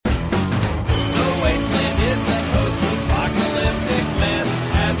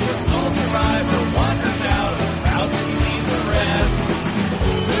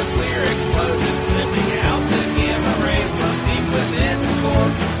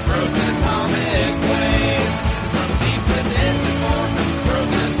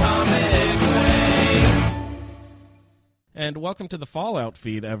welcome to the Fallout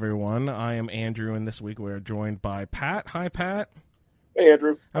feed, everyone. I am Andrew, and this week we're joined by Pat. Hi, Pat. Hey,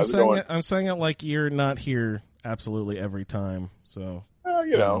 Andrew. How's it going? I'm saying it like you're not here absolutely every time. So,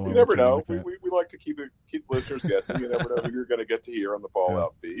 you never know. We like to keep the listeners guessing. You never know who you're going to get to hear on the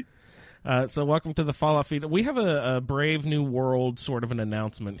Fallout feed. So welcome to the Fallout feed. We have a Brave New World sort of an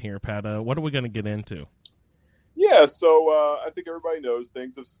announcement here, Pat. What are we going to get into? Yeah, so I think everybody knows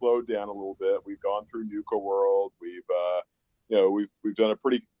things have slowed down a little bit. We've gone through Nuka World. We've done a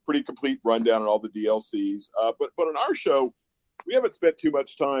pretty complete rundown on all the DLCs. But on our show, we haven't spent too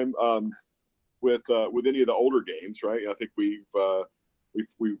much time with any of the older games, right? I think we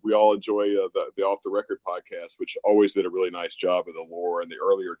all enjoy the Off the Record podcast, which always did a really nice job of the lore and the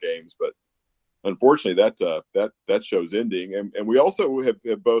earlier games. But unfortunately, that show's ending, and we also have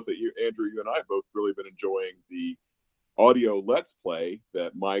both, Andrew, you and I have both really been enjoying the audio Let's Play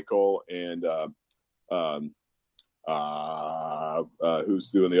that Michael and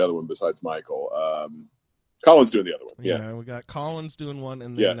who's doing the other one besides Michael? Colin's doing the other one. Yeah, we got Colin's doing one,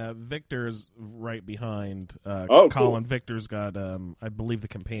 and then Victor's right behind. Colin. Cool. Victor's got, I believe, the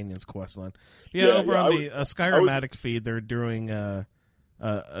Companions Quest one. Over on the Skyrim Addict feed, they're doing a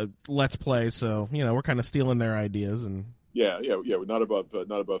Let's Play, so we're kind of stealing their ideas and. Yeah, not above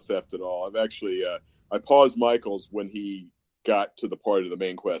theft at all. I've actually I paused Michael's when he got to the part of the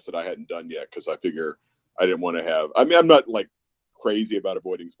main quest that I hadn't done yet because I figure I didn't want to have. I mean, I'm not like crazy about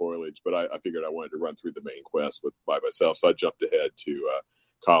avoiding spoilage, but I figured I wanted to run through the main quest by myself, so I jumped ahead to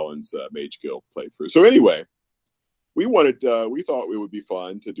Colin's Mage Guild playthrough. So anyway, we thought it would be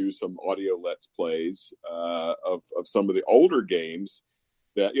fun to do some audio Let's Plays of some of the older games.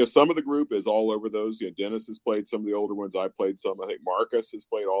 That some of the group is all over those. Dennis has played some of the older ones. I played some. I think Marcus has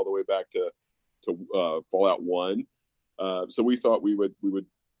played all the way back to Fallout 1. So we thought we would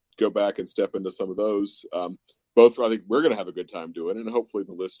go back and step into some of those. Both, I think we're going to have a good time doing it, and hopefully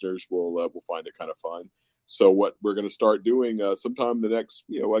the listeners will find it kind of fun. So what we're going to start doing sometime the next,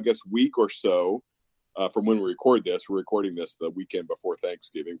 week or so from when we record this. We're recording this the weekend before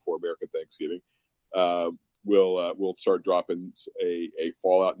Thanksgiving, for American Thanksgiving. We'll start dropping a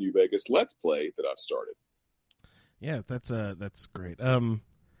Fallout New Vegas Let's Play that I've started. Yeah, that's great.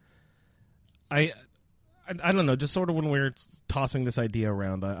 I don't know, just sort of when we were tossing this idea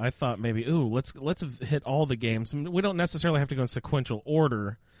around, I thought maybe, let's hit all the games. I mean, we don't necessarily have to go in sequential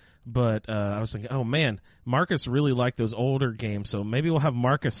order, but I was thinking, oh man, Marcus really liked those older games, so maybe we'll have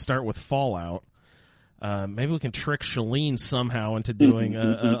Marcus start with Fallout. Maybe we can trick Shalene somehow into doing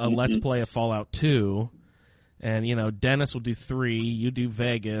a Let's Play of Fallout 2. And, Dennis will do 3, you do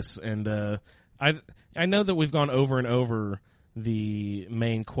Vegas, and I know that we've gone over and over the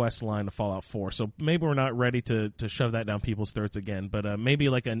main quest line of Fallout 4, so maybe we're not ready to shove that down people's throats again, but maybe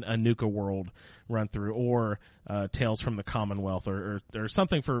like a Nuka World run through, or Tales from the Commonwealth, or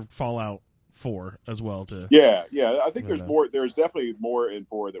something for Fallout 4 as well. Yeah, I think there's more. There's definitely more in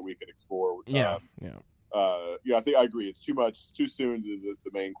 4 that we could explore. Yeah. I think I agree. It's too soon to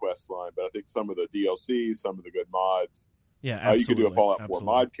the main quest line, but I think some of the DLCs, some of the good mods. Yeah, absolutely. You could do a Fallout 4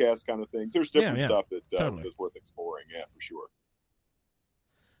 modcast kind of things. There's different stuff that totally is worth exploring. Yeah, for sure.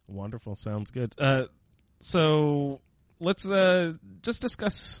 Wonderful. Sounds good. So let's just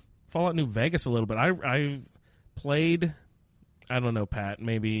discuss Fallout New Vegas a little bit. I played, I don't know, Pat,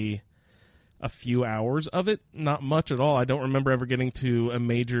 maybe a few hours of it. Not much at all. I don't remember ever getting to a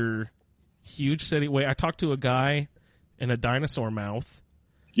major, huge city. Wait, I talked to a guy in a dinosaur mouth.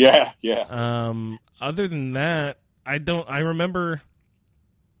 Yeah. Other than that, I remember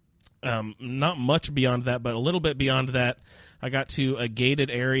not much beyond that, but a little bit beyond that. I got to a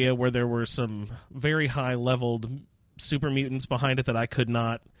gated area where there were some very high-leveled super mutants behind it that I could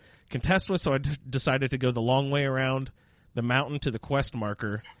not contest with, so I decided to go the long way around the mountain to the quest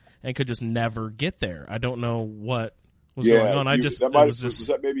marker and could just never get there. I don't know what was going on. Was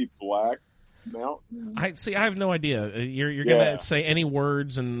that maybe Black Mountain? I have no idea. You're going to say any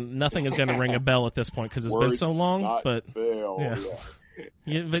words, and nothing is going to ring a bell at this point because it's been so long. But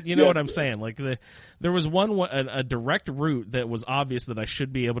but you know what I'm saying. Like there was a direct route that was obvious that I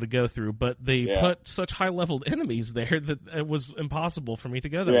should be able to go through, but they put such high leveled enemies there that it was impossible for me to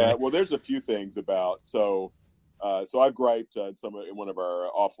go there. Yeah, well, there's a few things about so I've griped in one of our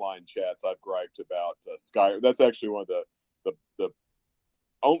offline chats. I've griped about Skyrim. That's actually one of the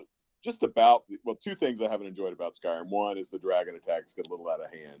only. Just about, two things I haven't enjoyed about Skyrim. One is the dragon attacks get a little out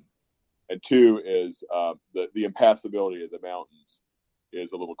of hand, and 2 is the impassability of the mountains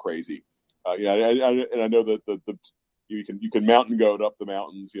is a little crazy. And I know that you can mountain goat up the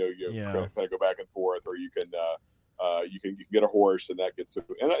mountains. You kind of go back and forth, or you can You can get a horse, and that gets,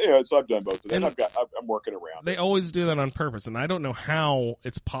 and so I've done both of them. I'm working around. They always do that on purpose, and I don't know how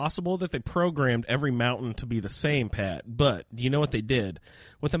it's possible that they programmed every mountain to be the same, Pat. But you know what they did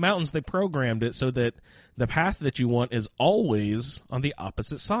with the mountains? They programmed it so that the path that you want is always on the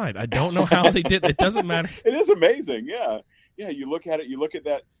opposite side. I don't know how they did. It doesn't matter. It is amazing. Yeah. You look at it. You look at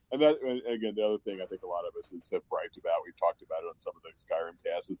that. And that, again, the other thing I think a lot of us have griped about, we've talked about it on some of the Skyrim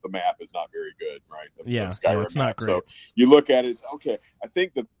casts, is the map is not very good, right? The Skyrim it's map. Not great. So you look at it, it's okay. I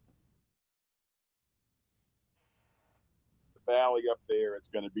think the valley up there, it's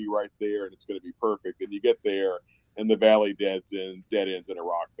going to be right there, and it's going to be perfect. And you get there, and the valley dead ends in a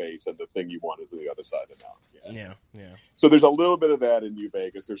rock face, and the thing you want is on the other side of the mountain. Yeah. So there's a little bit of that in New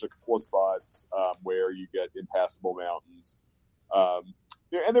Vegas. There's a couple of spots where you get impassable mountains.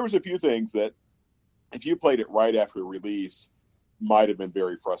 And there was a few things that, if you played it right after release, might have been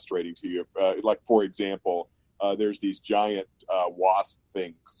very frustrating to you. Like, for example, there's these giant wasp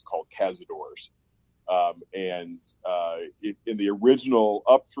things called cazadors. In the original,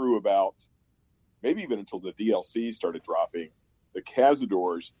 up through about maybe even until the DLC started dropping, the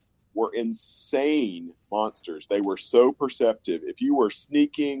cazadors were insane monsters. They were so perceptive. If you were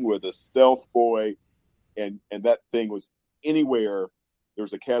sneaking with a stealth boy and that thing was anywhere, there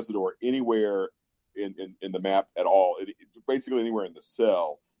was a cazador anywhere in the map at all, basically anywhere in the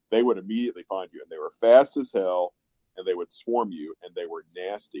cell, they would immediately find you. And they were fast as hell, and they would swarm you, and they were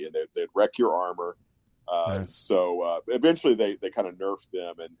nasty, and they'd wreck your armor. Nice. So eventually they kind of nerfed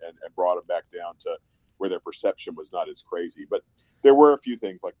them and brought them back down to where their perception was not as crazy. But there were a few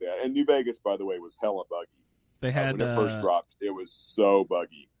things like that. And New Vegas, by the way, was hella buggy. They had when it first dropped, it was so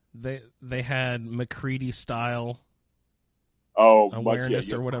buggy. They had McCready style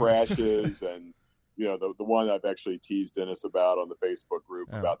awareness or whatever. Crashes and the one I've actually teased Dennis about on the Facebook group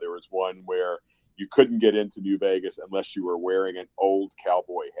about, there was one where you couldn't get into New Vegas unless you were wearing an old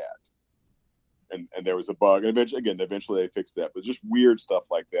cowboy hat. And there was a bug. And eventually they fixed that. But just weird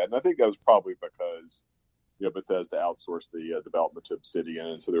stuff like that. And I think that was probably because Bethesda outsourced the development to Obsidian,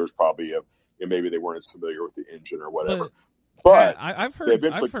 and so there was probably maybe they weren't as familiar with the engine or whatever. But I've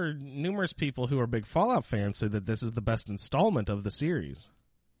heard numerous people who are big Fallout fans say that this is the best installment of the series.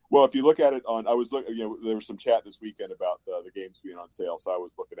 Well, if you look at it there was some chat this weekend about the games being on sale, so I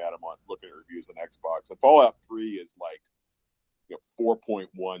was looking at reviews on Xbox. And Fallout 3 is like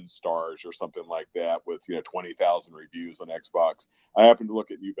 4.1 stars or something like that, with 20,000 reviews on Xbox. I happened to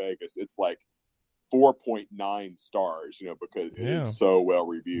look at New Vegas; it's like 4.9 stars, because it's so well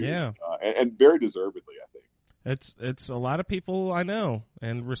reviewed, and very deservedly, I think. It's a lot of people I know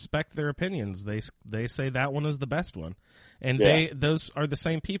and respect their opinions. They say that one is the best one, and those are the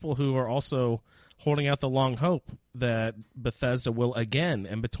same people who are also holding out the long hope that Bethesda will again,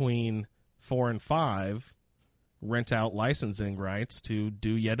 in between 4 and 5, rent out licensing rights to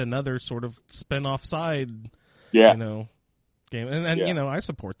do yet another sort of spin-off side, game. And I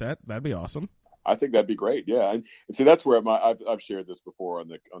support that. That'd be awesome. I think that'd be great. Yeah, and see, that's where I've shared this before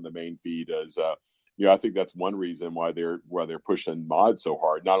on the main feed as. I think that's one reason why they're pushing mods so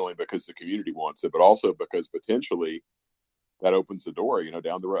hard. Not only because the community wants it, but also because potentially that opens the door,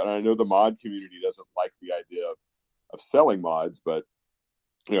 down the road. And I know the mod community doesn't like the idea of selling mods, but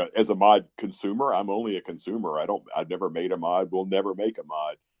as a mod consumer, I'm only a consumer. I've never made a mod. Will never make a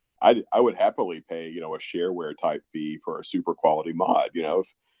mod. I would happily pay a shareware type fee for a super quality mod.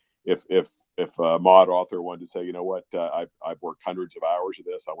 If a mod author wanted to say, I've worked hundreds of hours of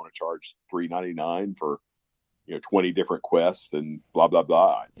this, I want to charge $3.99 for 20 different quests and blah blah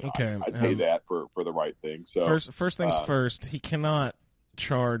blah. Okay, I'd pay that for the right thing. So first things first, he cannot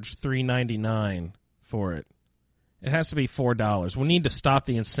charge $3.99 for it. It has to be $4. We need to stop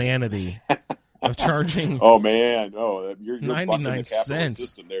the insanity of charging. Oh man, you're 99 cents.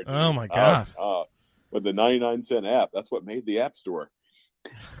 System there, dude. Oh my god! With the 99-cent app, that's what made the App Store.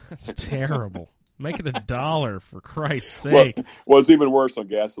 That's terrible. Make it $1 for Christ's sake. Well, it's even worse on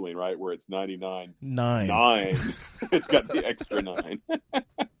gasoline, right? Where it's 99. 9. It's got the extra 9.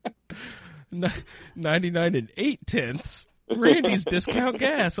 99 and 8/10. Randy's discount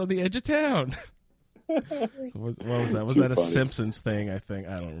gas on the edge of town. What was that? Was that a funny. Simpsons thing? I think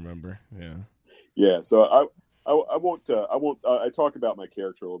I don't remember. Yeah. Yeah. So I won't. I talk about my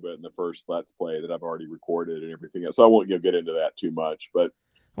character a little bit in the first Let's Play that I've already recorded and everything else. So I won't get into that too much. But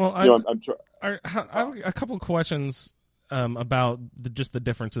I have a couple of questions about just the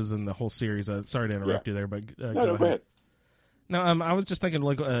differences in the whole series. Sorry to interrupt you there, but go ahead. No, I was just thinking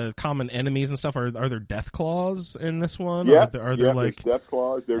like common enemies and stuff. Are there death claws in this one? Yeah, are there like death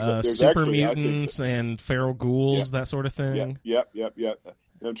claws? There's super actually, mutants and feral ghouls, that sort of thing. Yep. And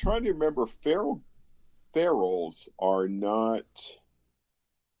I'm trying to remember feral ferals are not.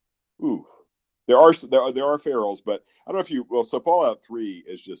 Ooh, there are ferals, but I don't know if you. Well, so Fallout 3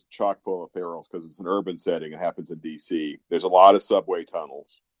 is just chock full of ferals because it's an urban setting. It happens in DC. There's a lot of subway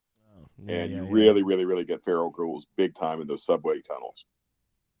tunnels, and you really, really, really get feral ghouls big time in those subway tunnels.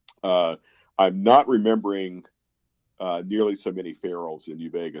 I'm not remembering nearly so many ferals in New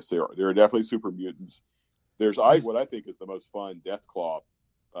Vegas. There are definitely super mutants. There's what I think is the most fun Deathclaw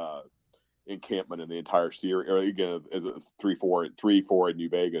encampment in the entire series. Or again, 3-4 in New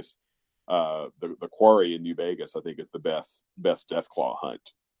Vegas. The quarry in New Vegas, I think, is the best Deathclaw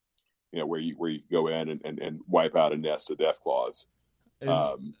hunt. Where you go in and wipe out a nest of Deathclaws.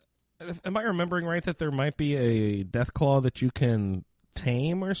 Am I remembering right that there might be a Deathclaw that you can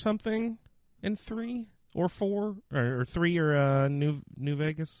tame or something in 3 or 4 or 3 or New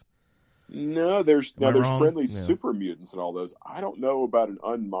Vegas? No, there's friendly super mutants and all those. I don't know about an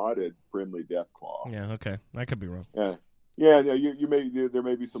unmodded friendly Deathclaw. Yeah, okay, I could be wrong. Yeah. You may there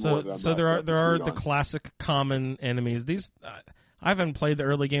may be some more. So there are the classic common enemies. These I haven't played the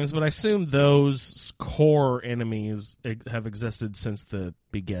early games, but I assume those core enemies have existed since the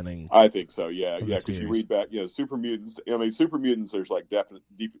beginning. I think so. Yeah. Because you read back, super mutants. I mean, super mutants. There's like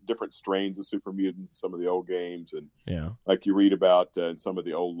different strains of super mutants. Some of the old games, and like you read about in some of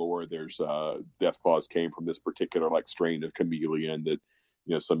the old lore, there's Deathclaws came from this particular like strain of chameleon that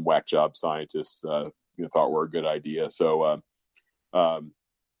some whack job scientists thought were a good idea. So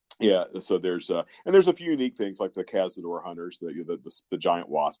so there's a few unique things like the Cazador hunters, the giant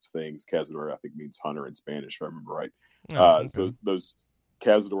wasp things. Cazador, I think, means hunter in Spanish, if I remember right. Okay. So those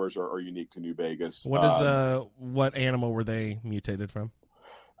Cazadors are unique to New Vegas. What animal were they mutated from?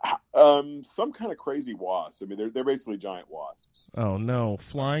 Some kind of crazy wasp. I mean, they're basically giant wasps. Oh no,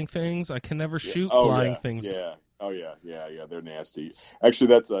 flying things! I can never shoot flying things. Yeah. Oh yeah. They're nasty. Actually,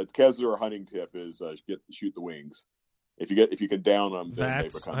 that's Cazador hunting tip is shoot the wings. If you can down them, then they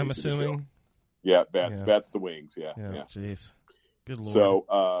become. I'm assuming. Yeah, bats the wings. Yeah. Jeez, good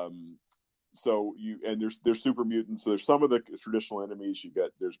lord. So there's super mutants. So there's some of the traditional enemies.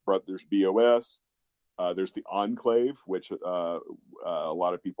 There's BOS. There's the Enclave, which a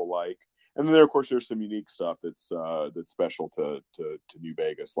lot of people like, and then of course there's some unique stuff that's special to New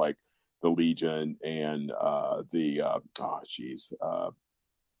Vegas, like the Legion and I'll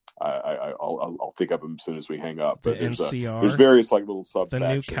think of them as soon as we hang up. But the NCR. There's various like little sub. The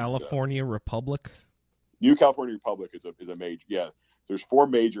New California Republic. New California Republic is a major. Yeah, there's 4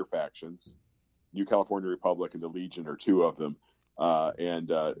 major factions. New California Republic and the Legion are 2 of them. I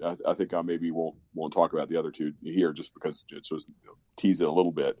think I maybe won't talk about the other 2 here just because it's just tease it a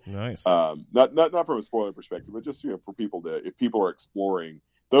little bit. Nice. Not from a spoiler perspective, but just if people are exploring,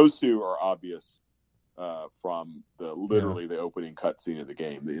 those 2 are obvious from the opening cutscene of the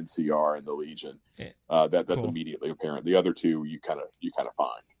game, the NCR and the Legion. That's cool. Immediately apparent. The other 2 you kind of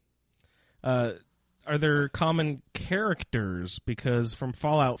find. Are there common characters? Because from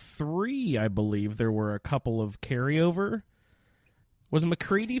Fallout 3, I believe there were a couple of carryover. Was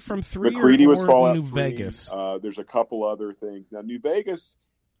McCready from 3 McCready was Fallout New 3. Vegas? There's a couple other things. Now, New Vegas,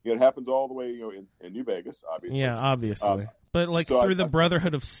 it happens all the way in New Vegas, obviously. Yeah, obviously. But through the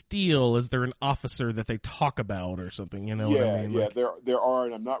Brotherhood of Steel, is there an officer that they talk about or something? You know what I mean? Yeah, there are,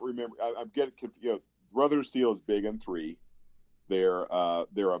 and I'm not remembering. I'm getting confused. Brotherhood of Steel is big in 3. They're a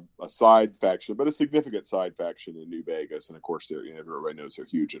side faction, but a significant side faction in New Vegas, and of course, everybody knows they're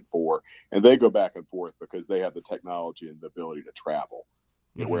huge in 4. And they go back and forth because they have the technology and the ability to travel,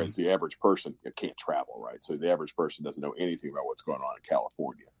 whereas the average person can't travel, right? So the average person doesn't know anything about what's going on in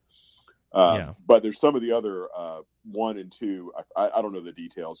California. But there's some of the other 1 and 2. I don't know the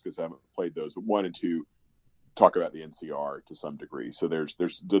details because I haven't played those. But 1 and 2 talk about the NCR to some degree, so there's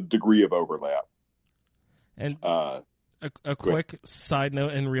the degree of overlap. And a quick side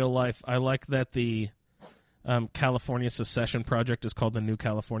note: in real life, I like that the California Secession Project is called the New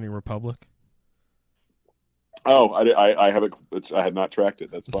California Republic. Oh, I haven't. I had not tracked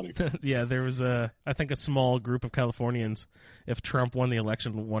it. That's funny. Yeah, there was I think a small group of Californians, if Trump won the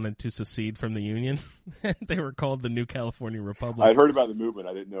election, wanted to secede from the Union. They were called the New California Republic. I'd heard about the movement.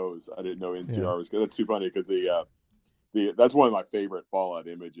 I didn't know NCR was good. That's too funny because that's one of my favorite Fallout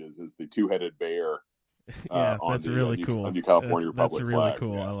images is the 2-headed bear. That's really cool. On New California Republic That's really flag.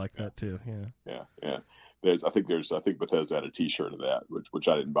 cool. I like that too. Yeah. I think Bethesda had a T-shirt of that, which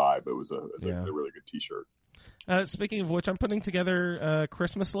I didn't buy, but it was a really good T-shirt. Speaking of which, I'm putting together a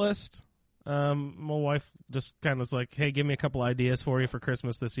Christmas list. My wife just kind of was like, "Hey, give me a couple ideas for you for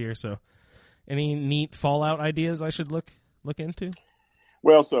Christmas this year." So, any neat Fallout ideas I should look into?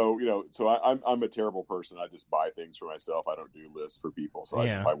 Well, so I'm a terrible person. I just buy things for myself. I don't do lists for people. So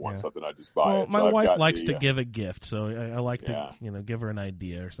if I want something, I just buy well, it. my So I've wife got likes to give a gift, so I like yeah. to give her an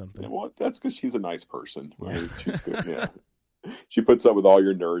idea or something. Yeah, well, that's because she's a nice person. Right? She's good. Yeah. She puts up with all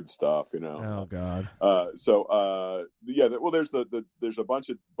your nerd stuff, Oh God. Well, there's a bunch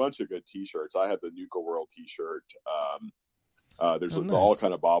of good T-shirts. I have the Nuka World T-shirt. There's nice. all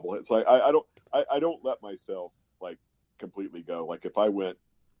kind of bobbleheads. Like I don't let myself like completely go. Like if I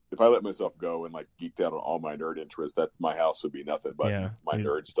let myself go and like geeked out on all my nerd interests, that's my house would be nothing but my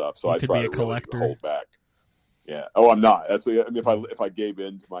nerd stuff. So I try to really hold back. Yeah. Oh, I'm not. If I gave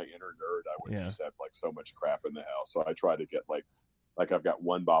in to my inner nerd, I would just have like so much crap in the house. So I try to get like I've got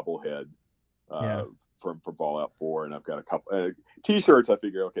one bobblehead from Fallout 4, and I've got a couple T-shirts. I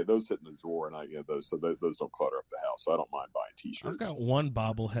figure, okay, those sit in the drawer, and those don't clutter up the house. So I don't mind buying T-shirts. I've got one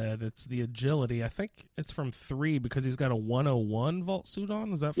bobblehead. It's the Agility. I think it's from 3 because he's got a 101 vault suit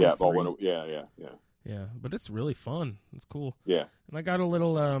on. Is that from 3? Yeah. But it's really fun. It's cool. Yeah. And I got a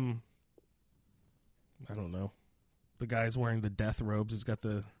little I don't know. The guy's wearing the death robes. He's got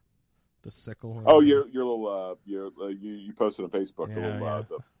the sickle. Oh, your little you posted on Facebook.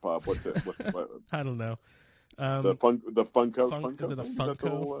 What's it? I don't know. The Funko. Is it a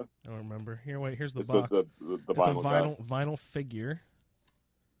Funko? I don't remember. Here's the box. The it's vinyl a vinyl figure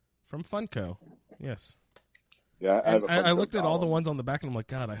from Funko. Yes. Yeah, I looked at all the ones on the back, and I'm like,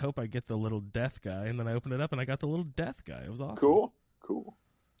 God, I hope I get the little death guy. And then I opened it up, and I got the little death guy. It was awesome. Cool.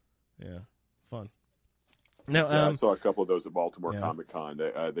 Yeah, fun. No, I saw a couple of those at Baltimore Comic Con.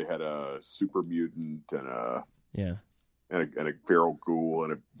 They had a super mutant and a feral ghoul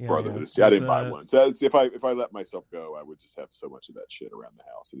and a Brotherhood. I didn't buy one. So if I let myself go, I would just have so much of that shit around the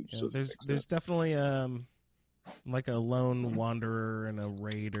house. There's definitely like a lone wanderer and a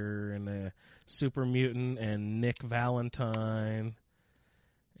raider and a super mutant and Nick Valentine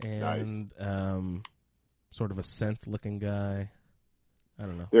and sort of a synth looking guy. I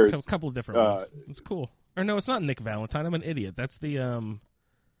don't know. There's a couple of different ones. It's cool. Or no, it's not Nick Valentine. I'm an idiot. That's the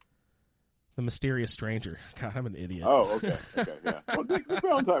mysterious stranger. God, I'm an idiot. Oh, okay, yeah. Well, Nick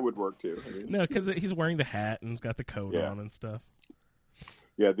Valentine would work too. No, because he's wearing the hat and he's got the coat on and stuff.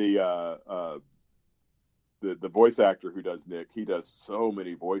 Yeah, the voice actor who does Nick, he does so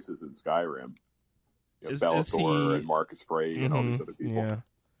many voices in Skyrim. Bellator and Marcus Frey and all these other people. Yeah.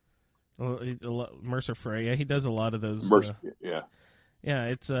 Well, Mercer Frey. Yeah, he does a lot of those. Yeah.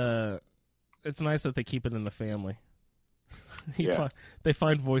 Yeah, it's nice that they keep it in the family. They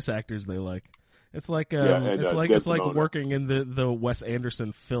find voice actors they like. It's like it's like working in the Wes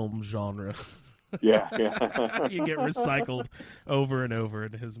Anderson film genre. Yeah. You get recycled over and over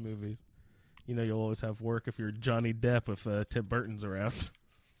in his movies. You'll always have work if you're Johnny Depp if Tim Burton's around.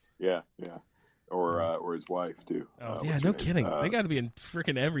 Yeah. Or his wife too. No kidding. They got to be in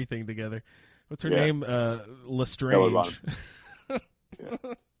freaking everything together. What's her name? Lestrange.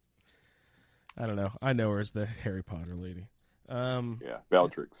 I don't know. I know her as the Harry Potter lady.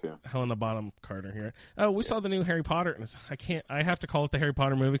 Bellatrix. Yeah, Helena Bonham Carter here. Oh, we saw the new Harry Potter. And I have to call it the Harry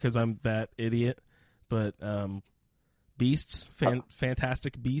Potter movie because I'm that idiot. But Beasts,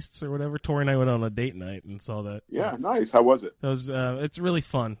 Fantastic Beasts, or whatever. Tori and I went on a date night and saw that. Yeah, nice. How was it? It's really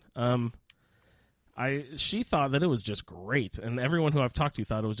fun. She thought that it was just great, and everyone who I've talked to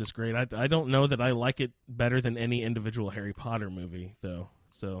thought it was just great. I don't know that I like it better than any individual Harry Potter movie, though.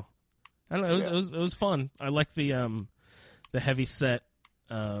 So I don't know. It was fun. I like the heavy set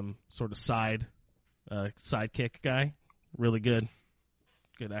sort of sidekick guy. Really good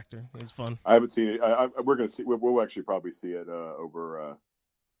actor. It was fun. I haven't seen it. We're gonna see. We'll actually probably see it over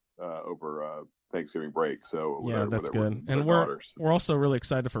Thanksgiving break. So that's good. And we're also really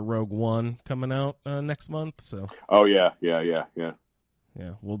excited for Rogue One coming out next month. So yeah,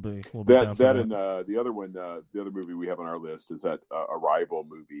 we'll be down for that. And the other one, the other movie we have on our list is that Arrival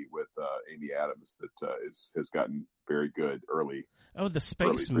movie with Amy Adams that has gotten very good early. Oh, the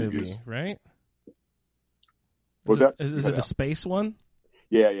space movie, right? Was that? Is it a space one?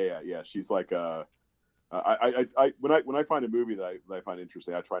 Yeah. She's like when I find a movie that I find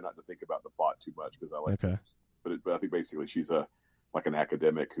interesting, I try not to think about the plot too much because I like. Okay. But I think basically she's an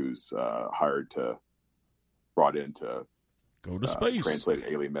academic who's brought in to go to space, translate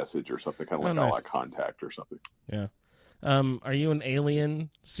an alien message or something, kind of like Contact or something. Yeah. Are you an Alien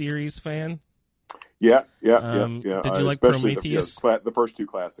series fan? Yeah. Did you like Prometheus? The first two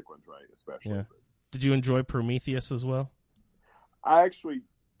classic ones, right? Especially. Yeah. Did you enjoy Prometheus as well? I actually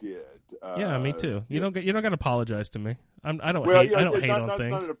did. Yeah, me too. You don't got to apologize to me. I don't hate on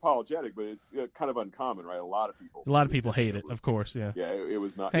things. Not an apologetic, but it's kind of uncommon, right? A lot of people hate it, of course. Yeah. Yeah, it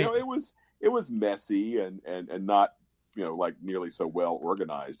was not. It was messy and not like nearly so well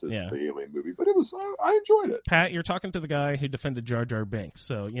organized as Yeah. the Alien movie, but it was I enjoyed it. Pat, you're talking to the guy who defended Jar Jar Binks,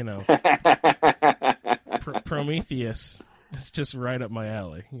 so Prometheus is just right up my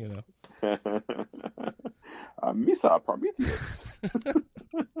alley. Misa Prometheus.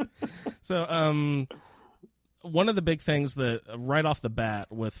 So, one of the big things that right off the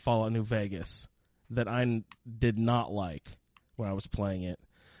bat with Fallout New Vegas that I did not like when I was playing it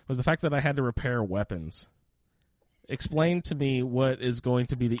was the fact that I had to repair weapons. Explain to me what is going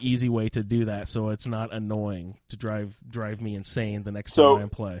to be the easy way to do that so it's not annoying to drive me insane the next time I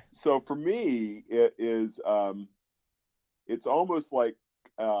play. So for me, it is it's almost like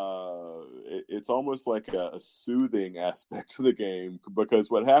a soothing aspect to the game, because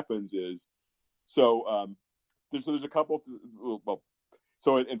what happens is there's a couple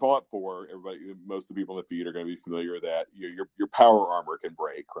so in Fallout 4, most of the people in the feed are going to be familiar with that. Your power armor can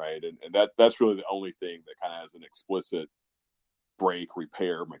break, right? And that's really the only thing that kind of has an explicit break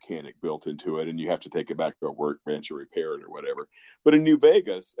repair mechanic built into it, and you have to take it back to a workbench or repair it or whatever. But in New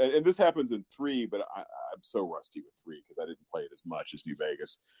Vegas, and this happens in 3, but I'm so rusty with 3 because I didn't play it as much as New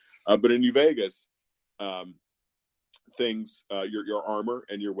Vegas. But in New Vegas, things your armor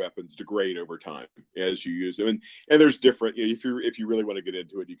and your weapons degrade over time as you use them, and there's different, if you really want to get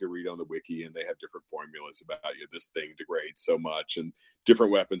into it, you can read on the wiki, and they have different formulas about this thing degrades so much, and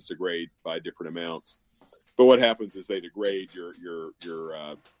different weapons degrade by different amounts. But what happens is they degrade your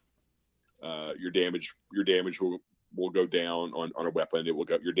damage will go down on a weapon. It will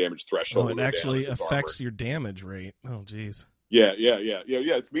go, your damage threshold. It actually affects your damage rate. Oh geez. Yeah.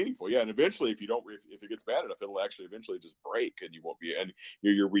 It's meaningful. Yeah, and eventually, if it gets bad enough, it'll actually eventually just break, and you won't be. And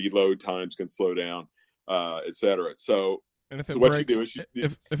your reload times can slow down, etc. So, and if it breaks, what you do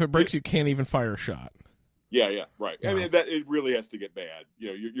is if it breaks, you can't even fire a shot. Yeah, right. Wow. I mean, that it really has to get bad.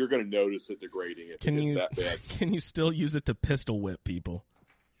 You're going to notice it degrading if it gets that bad. Can you still use it to pistol whip people?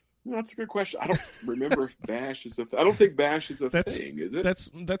 Well, that's a good question. I don't remember if Bash is I don't think Bash is thing, is it?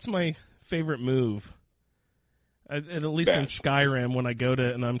 That's my favorite move. At least Bash. In Skyrim, when I go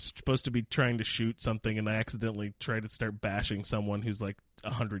to and I'm supposed to be trying to shoot something and I accidentally try to start bashing someone who's like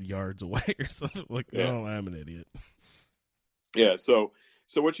 100 yards away or something, like, oh, I'm an idiot. Yeah, so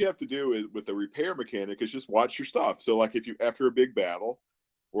what you have to do is with the repair mechanic is just watch your stuff. So like if you after a big battle,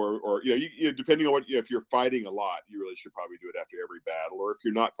 or you depending on what, if you're fighting a lot, you really should probably do it after every battle. Or if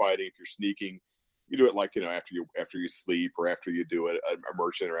you're not fighting, if you're sneaking, you do it like after you sleep, or after you do a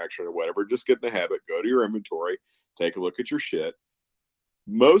merchant interaction or whatever. Just get in the habit. Go to your inventory, take a look at your shit.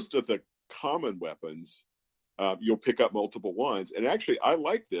 Most of the common weapons, you'll pick up multiple ones. And actually, I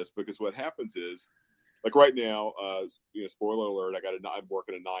like this because what happens is, like right now, spoiler alert, I'm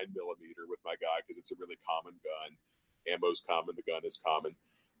working a 9mm with my guy because it's a really common gun. Ammo's common, the gun is common.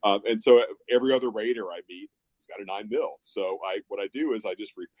 And so every other raider I meet has got a 9mm. So what I do is I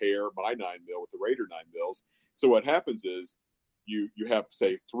just repair my 9mm with the raider 9mm. So what happens is you have,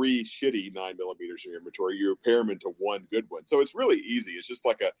 say, 3 shitty 9mm in your inventory. You repair them into one good one. So it's really easy. It's just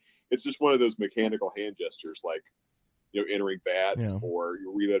it's just one of those mechanical hand gestures, like entering bats or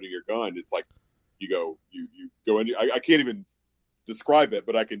you're reloading your gun. It's like you go into. I can't even describe it,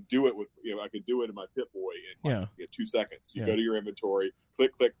 but I can do it with I can do it in my Pip-Boy in 2 seconds. You go to your inventory,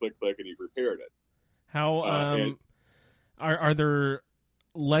 click, and you've repaired it. How are there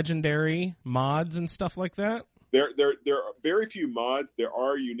legendary mods and stuff like that? There are very few mods. There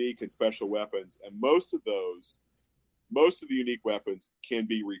are unique and special weapons, and most of the unique weapons can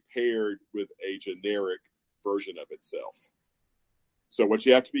be repaired with a generic version of itself. So what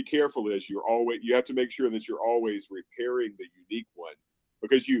you have to be careful is you have to make sure that you're always repairing the unique one,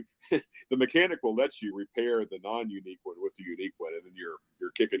 because the mechanic will let you repair the non-unique one with the unique one, and then you're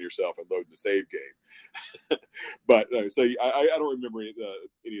kicking yourself and loading the save game. But so I don't remember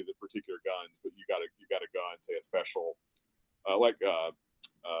any of the particular guns, but you got a gun, say a special, a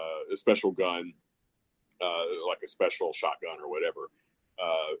special gun, like a special shotgun or whatever,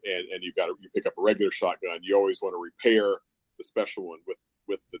 and you pick up a regular shotgun. You always want to repair the special one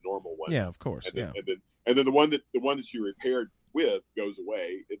with the normal one. Yeah, of course. And then the one that you repaired with goes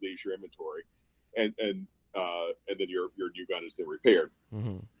away. It leaves your inventory, and then your new gun is then repaired.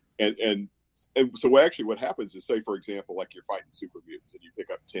 Mm-hmm. And so what happens is, say for example, like you're fighting super mutants and you pick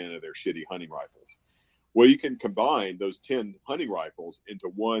up 10 of their shitty hunting rifles. Well, you can combine those 10 hunting rifles into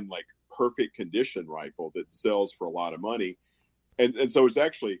one like perfect condition rifle that sells for a lot of money, and so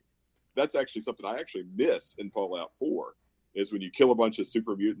that's actually something I actually miss in Fallout 4. Is when you kill a bunch of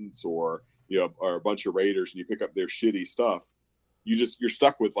super mutants or a bunch of raiders and you pick up their shitty stuff, you're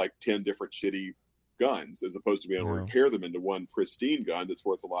stuck with like 10 different shitty guns, as opposed to being able to repair them into one pristine gun that's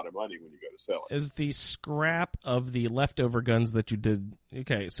worth a lot of money when you go to sell it. Is the scrap of the leftover guns that you did,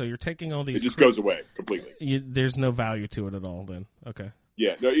 okay, so you're taking all these... It just goes away completely. There's no value to it at all then, okay.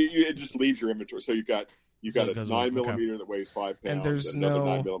 Yeah, no, it just leaves your inventory. So you've got a 9mm that weighs 5 pounds, and there's another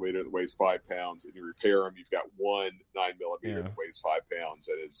no 9mm that weighs 5 pounds, and you repair them. You've got one 9mm that weighs 5 pounds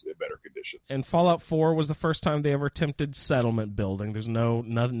and is in better condition. And Fallout 4 was the first time they ever attempted settlement building. There's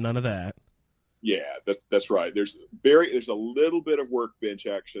none of that. Yeah, that's right. There's a little bit of workbench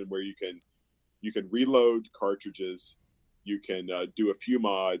action where you can reload cartridges. You can do a few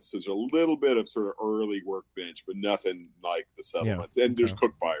mods. So there's a little bit of sort of early workbench, but nothing like the settlements. And there's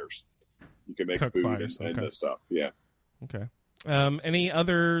cook fires. You can make food and this stuff. Yeah. Okay. Any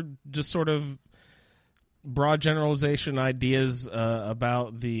other just sort of broad generalization ideas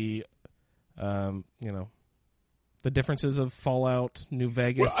about the, the differences of Fallout New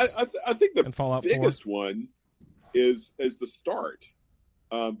Vegas? Well, I think the Fallout biggest 4? one is the start.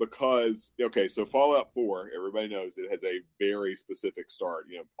 Because, okay, so Fallout 4, everybody knows it has a very specific start.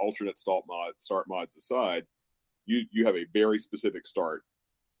 Alternate start mods aside, you have a very specific start.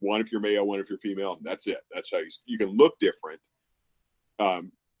 One if you're male, one if you're female. That's it. That's how you can look different,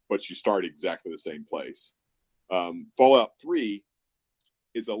 but you start exactly the same place. Fallout 3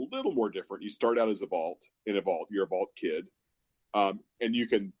 is a little more different. You start out as a vault. You're a vault kid. And you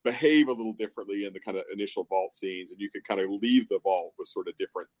can behave a little differently in the kind of initial vault scenes, and you can kind of leave the vault with sort of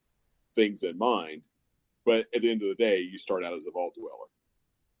different things in mind. But at the end of the day, you start out as a vault dweller.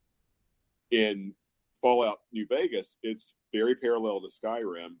 In Fallout New Vegas, it's very parallel to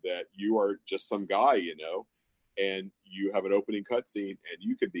Skyrim, that you are just some guy, and you have an opening cutscene, and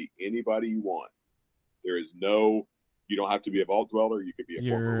you can be anybody you want. You don't have to be a vault dweller. You could be a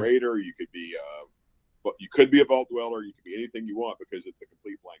former raider. You could be a vault dweller. You can be anything you want because it's a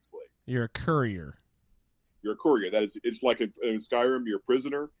complete blank slate. You're a courier. It's like in Skyrim, you're a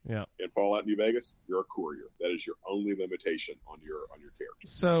prisoner. Yeah. In Fallout New Vegas, you're a courier. That is your only limitation on your character.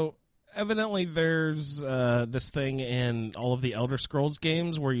 So evidently there's this thing in all of the Elder Scrolls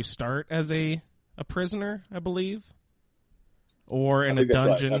games where you start as a prisoner, I believe. Or in a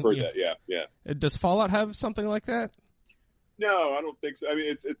dungeon. Right. I've heard that, yeah. Does Fallout have something like that? No, I don't think so. I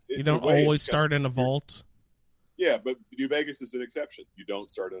mean, you don't always start in a vault. Yeah, but New Vegas is an exception. You don't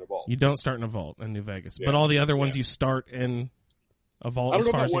start in a vault. You don't start in a vault in New Vegas, but all the other ones you start in a vault. I don't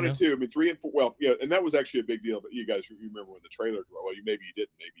know about 1 and 2. I mean, 3 and 4. Well, yeah, and that was actually a big deal. But you guys remember when the trailer? Well, maybe you didn't.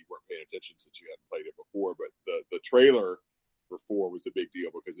 Maybe you weren't paying attention since you hadn't played it before. But the trailer for 4 was a big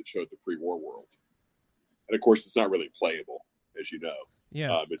deal because it showed the pre-war world, and of course, it's not really playable, as you know.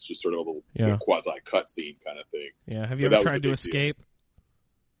 Yeah, it's just sort of a little quasi cutscene kind of thing. Yeah, have you ever tried to escape? Deal.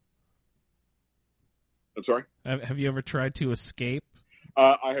 I'm sorry? Have you ever tried to escape?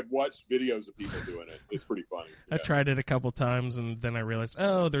 I have watched videos of people doing it. It's pretty funny. I tried it a couple times, and then I realized,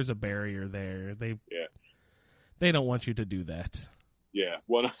 there's a barrier there. They don't want you to do that. Yeah,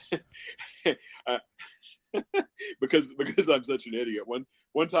 well, because I'm such an idiot.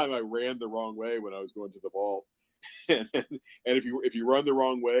 One time I ran the wrong way when I was going to the vault. And if you run the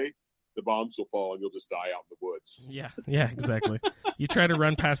wrong way, the bombs will fall and you'll just die out in the woods. Yeah, exactly. You try to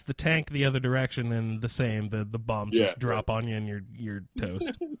run past the tank the other direction, and the same. The bombs just drop on you, and you're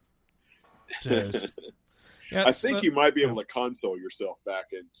toast. Toast. Yeah, I think you might be able to console yourself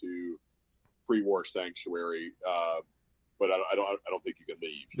back into pre-war Sanctuary, but I don't think you can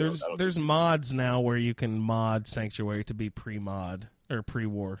leave. There's mods now where you can mod Sanctuary to be pre-mod or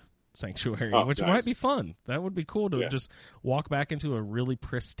pre-war Sanctuary, which might be fun. That would be cool to just walk back into a really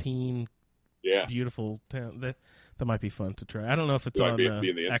pristine, beautiful town. That might be fun to try. I don't know if it's on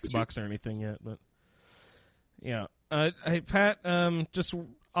Xbox or anything yet, but yeah. Hey Pat, just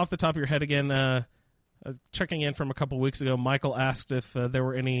off the top of your head again, checking in from a couple weeks ago, Michael asked if there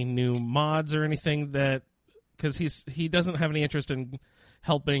were any new mods or anything that, because he doesn't have any interest in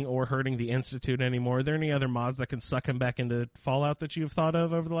helping or hurting the Institute anymore. Are there any other mods that can suck him back into Fallout that you've thought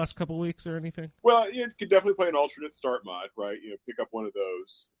of over the last couple of weeks or anything? Well, you could definitely play an alternate start mod, right? Pick up one of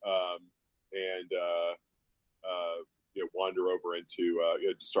those and wander over into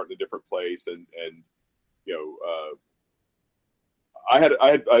start in a different place and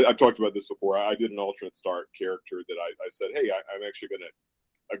I've talked about this before. I did an alternate start character that I said, hey, I'm actually going to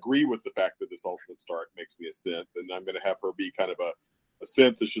agree with the fact that this alternate start makes me a synth, and I'm going to have her be kind of a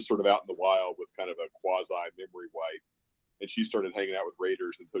synth that's just sort of out in the wild with kind of a quasi memory wipe. And she started hanging out with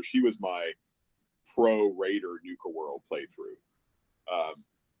raiders, and so she was my pro raider Nuka World playthrough,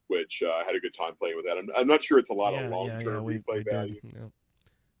 which I had a good time playing with that. I'm not sure it's a lot of long-term replay value. Yeah.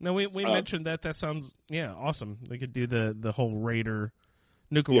 No, we mentioned that. That sounds awesome. They could do the whole raider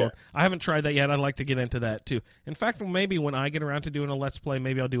Nuka Yeah. World. I haven't tried that yet. I'd like to get into that too. In fact, maybe when I get around to doing a Let's Play,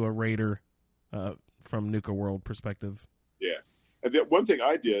 maybe I'll do a Raider from Nuka World perspective. Yeah. And the one thing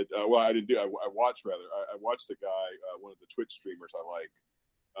I did, I didn't do. I watched rather. I watched the guy, one of the Twitch streamers I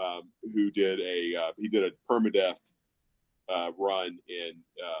like, who did a permadeath run in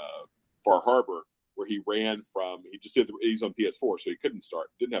Far Harbor, where he ran from. He's on PS4, so he couldn't start.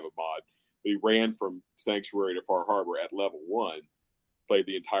 Didn't have a mod, but he ran from Sanctuary to Far Harbor at level 1. Played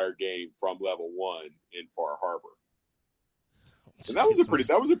the entire game from level 1 in Far Harbor, and that was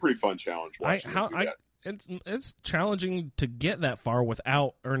a pretty fun challenge. It's challenging to get that far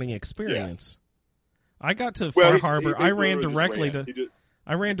without earning experience. Yeah. I got to Far Harbor. I ran directly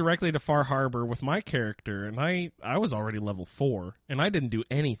to Far Harbor with my character, and I was already level 4, and I didn't do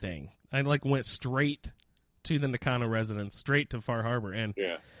anything. I went straight to the Nakano residence, straight to Far Harbor, and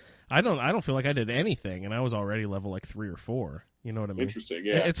I don't feel like I did anything, and I was already level 3 or 4. You know what I mean? Interesting.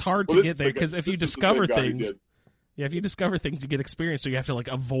 Yeah, it's hard to get there because if you discover things. Yeah, if you discover things, you get experience, so you have to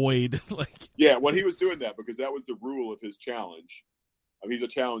avoid Yeah, when he was doing that, because that was the rule of his challenge. He's a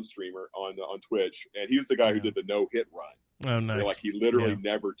challenge streamer on Twitch, and he was the guy who did the no-hit run. Oh, nice. He literally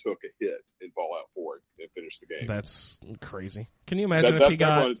never took a hit in Fallout 4 and finished the game. That's crazy. Can you imagine if he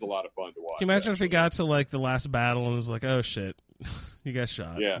got? That run is a lot of fun to watch. Can you imagine if he got to the last battle and was like, "Oh shit, you got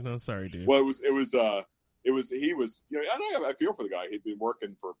shot." Yeah. No, sorry, dude. Well, he was. I feel for the guy. He'd been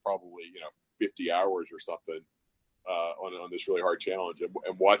working for probably 50 hours or something. On this really hard challenge, and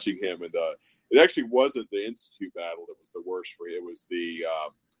watching him, and it actually wasn't the Institute battle that was the worst for you. It was the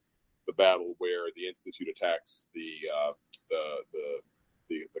battle where the Institute attacks the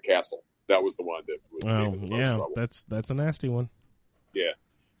castle. That was the one that was the most trouble. That's a nasty one. Yeah.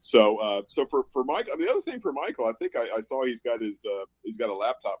 So for Michael, the other thing for Michael, I think I saw he's got a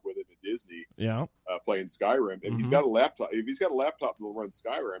laptop with him at Disney. Yeah. Playing Skyrim, and he's got a laptop. If he's got a laptop that'll run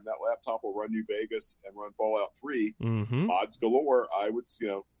Skyrim, that laptop will run New Vegas and run Fallout 3. Mm-hmm. Mods galore. I would,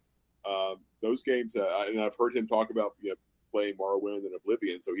 those games, and I've heard him talk about playing Morrowind and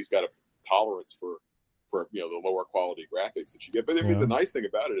Oblivion, so he's got a tolerance for the lower quality graphics that you get. But I mean, the nice thing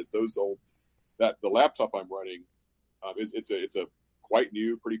about it is the laptop I'm running, it's a quite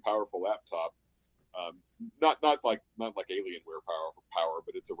new, pretty powerful laptop. Not like Alienware power,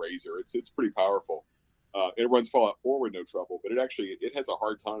 but it's a Razer. It's pretty powerful. It runs Fallout 4 with no trouble, but it has a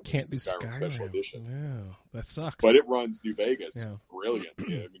hard time. Can't do Skyrim Special Edition. Yeah, that sucks. But it runs New Vegas, brilliant.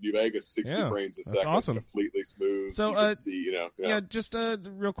 New Vegas, 60 frames a second, awesome. Completely smooth. So, you can see, just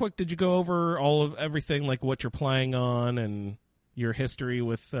real quick, did you go over all of everything, like what you're playing on and your history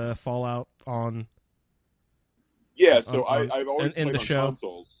with Fallout on? Yeah, so I've always played the on show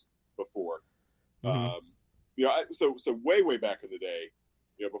consoles before. Mm-hmm. So way back in the day,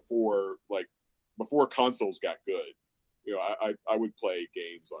 before consoles got good, I would play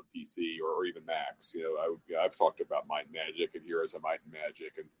games on PC or even Macs. I've talked about Might and Magic and Heroes of Might and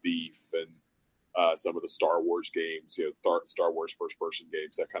Magic and Thief and some of the Star Wars games, Star Wars first person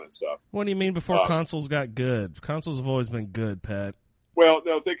games, that kind of stuff. What do you mean before consoles got good? Consoles have always been good, Pat. Well,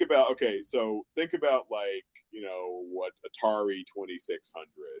 no, think about what Atari 2600,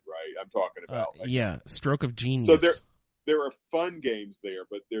 right? I'm talking about Stroke of Genius. So there are fun games there,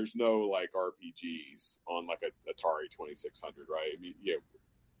 but there's no RPGs on a Atari 2600, right? I mean,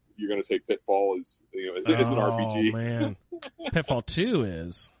 you're going to say Pitfall is an RPG. Oh man, Pitfall 2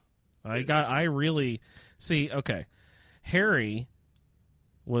 is. I really see. Okay, Harry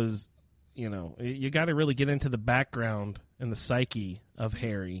was. You got to really get into the background and the psyche of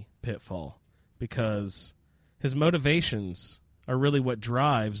Harry Pitfall, because his motivations are really what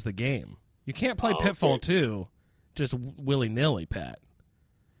drives the game. You can't play Pitfall 2 just willy-nilly, Pat.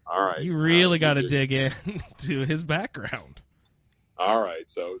 All right. You really got to dig in to his background. All right.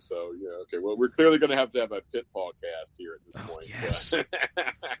 So okay. Well, we're clearly going to have a Pitfall cast here at this point. Yes.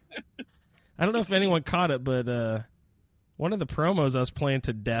 I don't know if anyone caught it, but one of the promos I was playing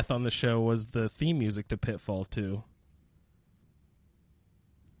to death on the show was the theme music to Pitfall 2.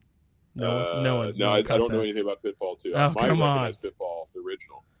 I don't know anything about Pitfall 2. I might recognize Pitfall, the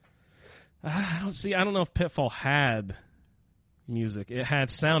original. I don't know if Pitfall had music. It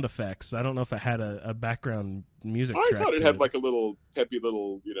had sound effects. I don't know if it had a background music track. I thought it had a little peppy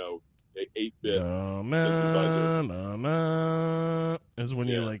little, 8-bit synthesizer. Is when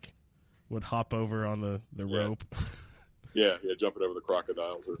you would hop over on the rope. Yeah, jumping over the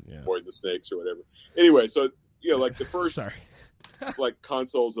crocodiles or avoiding the snakes or whatever. Anyway, so the first sorry.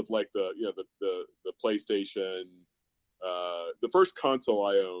 Consoles of the PlayStation. The first console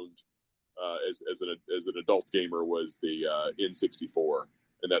I owned as an adult gamer was the N64,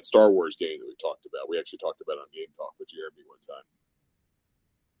 and that Star Wars game that we talked about. We actually talked about it on Game Talk with Jeremy one time.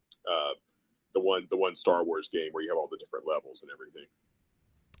 the one Star Wars game where you have all the different levels and everything.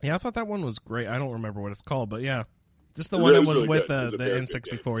 Yeah, I thought that one was great. I don't remember what it's called, but yeah, just the one that was really with the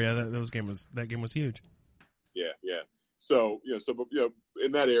N64. Yeah, that game was huge. Yeah, yeah. So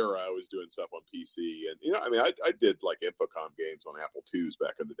in that era, I was doing stuff on PC, and I mean, I did like Infocom games on Apple IIs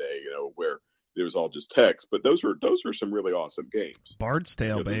back in the day, where it was all just text. But those were some really awesome games. Bard's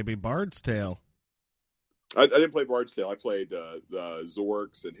Tale, baby, Bard's Tale. I didn't play Bard's Tale. I played the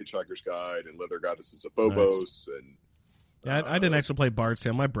Zorks and Hitchhiker's Guide and Leather Goddesses of Phobos. Nice. And yeah, I didn't actually play Bard's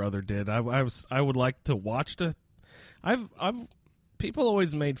Tale. My brother did. I would like to watch it. People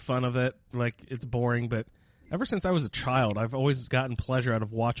always made fun of it, like it's boring, but ever since I was a child, I've always gotten pleasure out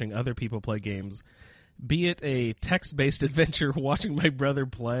of watching other people play games. Be it a text-based adventure, watching my brother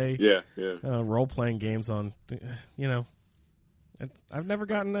play, role-playing games on, I've never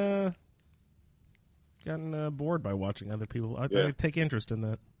gotten bored by watching other people. I take interest in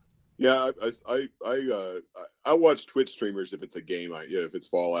that. Yeah, I watch Twitch streamers if it's a game. If it's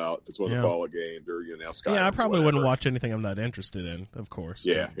Fallout, if it's one of the Fallout games, or Skyrim. Yeah, I probably wouldn't watch anything I'm not interested in, of course.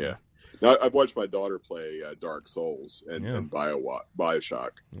 Yeah, yeah. Now, I've watched my daughter play Dark Souls and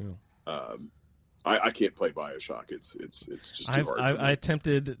BioShock. Yeah. I can't play BioShock. It's just too hard. I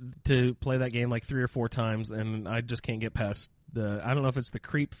attempted to play that game like 3 or 4 times, and I just can't get past I don't know if it's the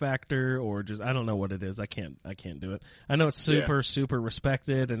creep factor or just I don't know what it is. I can't do it. I know it's super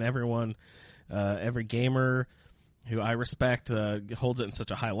respected, and everyone, every gamer who I respect holds it in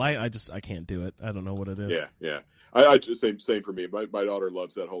such a high light. I can't do it. I don't know what it is. Yeah. I just same for me. My daughter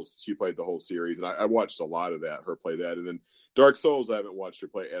loves that she played the whole series, and I watched a lot of that, her play that, and then Dark Souls I haven't watched her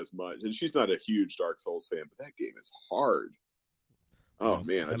play as much, and she's not a huge Dark Souls fan, but that game is hard. Oh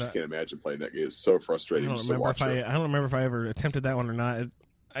man, I just can't imagine playing that game. It's so frustrating. I don't remember if I ever attempted that one or not.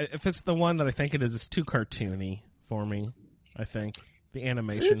 If it's the one that I think it is, it's too cartoony for me. I think the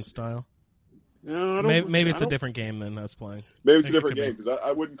animation style. No, maybe it's a different game than us playing. Maybe it's a different game because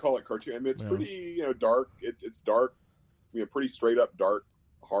I wouldn't call it cartoon. I mean, it's pretty dark. It's dark, pretty straight up dark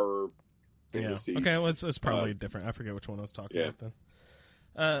horror fantasy. Yeah. Okay, well, it's probably different. I forget which one I was talking about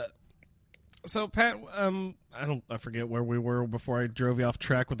then. So Pat, I forget where we were before I drove you off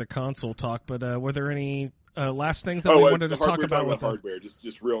track with the console talk, but were there any last things that we wanted to talk about with hardware?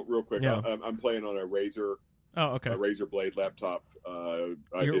 Just real quick. Yeah. I'm playing on a Razer. Oh, okay. A Razer Blade laptop. It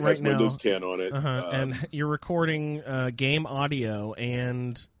has right Windows 10 on it. And you're recording game audio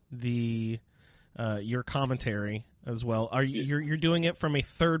and your commentary as well. You're doing it from a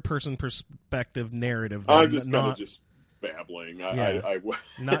third person perspective narrative? I'm just kind of just babbling.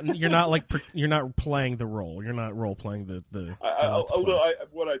 You're not playing the role. You're not role playing the.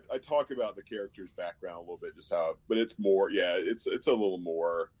 I talk about the character's background a little bit, just how, but it's more. Yeah, it's a little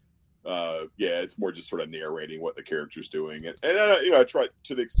more. It's more just sort of narrating what the character's doing, and I try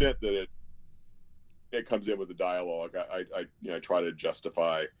to the extent that it comes in with the dialogue. I try to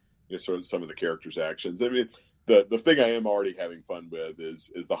justify sort of some of the character's actions. I mean, the thing I am already having fun with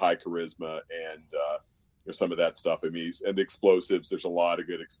is the high charisma and some of that stuff. I mean, and the explosives. There's a lot of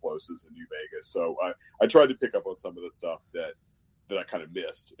good explosives in New Vegas, so I tried to pick up on some of the stuff that I kind of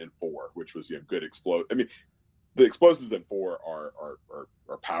missed in 4, which was good explode. I mean, the explosives in 4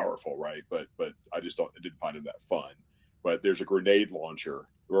 are powerful, right? But I didn't find them that fun. But there's a grenade launcher,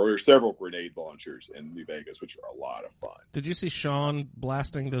 or there's several grenade launchers in New Vegas, which are a lot of fun. Did you see Sean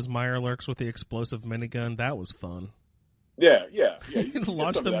blasting those Mirelurks with the explosive minigun? That was fun. Yeah. He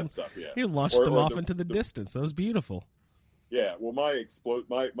launched them. He launched them off into the distance. That was beautiful. Yeah. Well, my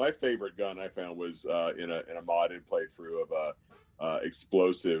favorite gun I found was in a modded playthrough of a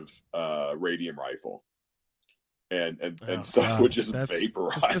explosive radium rifle. And stuff would just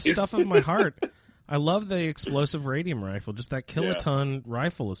vaporize. That's the stuff of my heart. I love the explosive radium rifle. Just that kiloton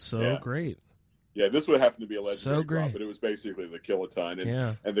rifle is so great. Yeah, this would happen to be a legendary drop, but it was basically the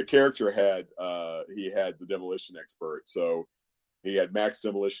kiloton. And the character had the demolition expert. So he had max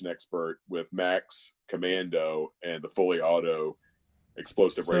demolition expert with max commando and the fully auto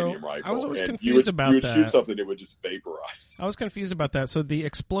explosive radium rifle. I was always confused about that. You would shoot something, it would just vaporize. I was confused about that. So the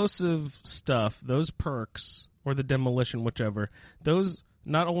explosive stuff, those perks, or the demolition, whichever, those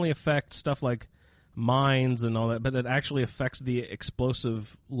not only affect stuff like mines and all that, but it actually affects the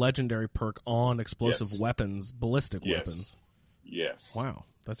explosive legendary perk on explosive weapons, ballistic weapons. Yes. Wow,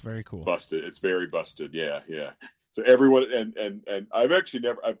 that's very cool. Busted. It's very busted. Yeah. So everyone and I've actually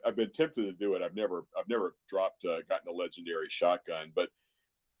I've been tempted to do it. I've never gotten a legendary shotgun, but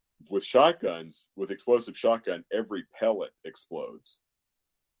with shotguns, with explosive shotgun, every pellet explodes.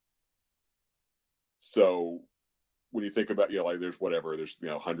 So when you think about, like there's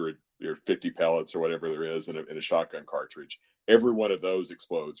 100 or 50 pellets or whatever there is in a shotgun cartridge. Every one of those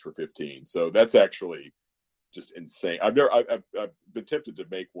explodes for 15. So that's actually just insane. I've been tempted to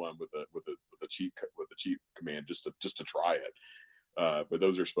make one with a cheat command just to try it. But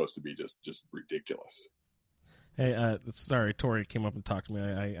those are supposed to be just ridiculous. Hey, sorry, Tori came up and talked to me.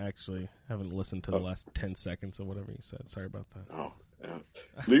 I actually haven't listened to the last 10 seconds of whatever you said. Sorry about that. Oh,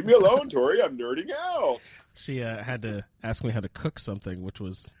 leave me alone, Tori. I'm nerding out. She had to ask me how to cook something, which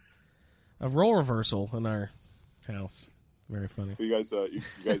was a role reversal in our house. Very funny. So you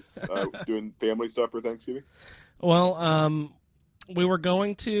guys doing family stuff for Thanksgiving? Well, we were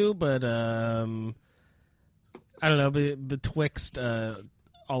going to, but I don't know. Betwixt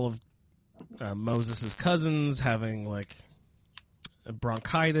all of Moses' cousins having like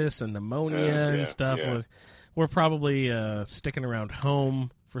bronchitis and pneumonia and stuff, we're probably sticking around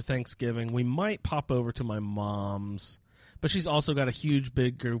home for Thanksgiving. We might pop over to my mom's, but she's also got a huge,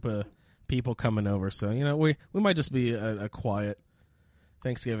 big group of people coming over. So, we might just be a quiet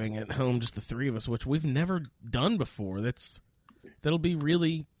Thanksgiving at home, just the three of us, which we've never done before. That'll be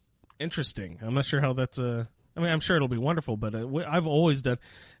really interesting. I'm not sure how that's I'm sure it'll be wonderful, but I've always done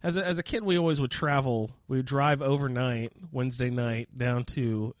as a kid. We always would travel. We would drive overnight Wednesday night down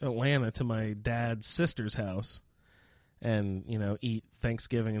to Atlanta to my dad's sister's house, and eat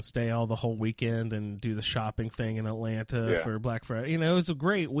Thanksgiving and stay all the whole weekend and do the shopping thing in Atlanta for Black Friday. It was a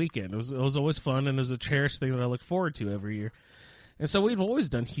great weekend. It was always fun, and it was a cherished thing that I look forward to every year. And so we've always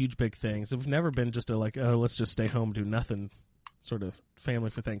done huge, big things. We've never been just let's just stay home, do nothing sort of family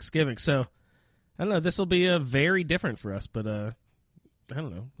for Thanksgiving. So I don't know. This will be very different for us, but I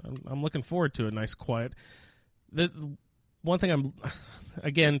don't know. I'm looking forward to a nice, quiet. The one thing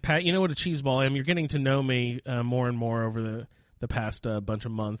again, Pat, you know what a cheese ball I am. You're getting to know me more and more over the past bunch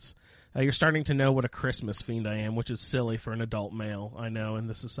of months. You're starting to know what a Christmas fiend I am, which is silly for an adult male. I know in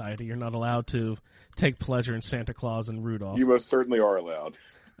this society you're not allowed to take pleasure in Santa Claus and Rudolph. You most certainly are allowed.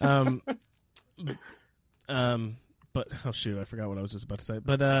 But oh shoot, I forgot what I was just about to say.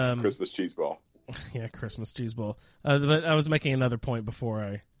 But Christmas cheese ball. Yeah, Christmas cheese ball. But I was making another point before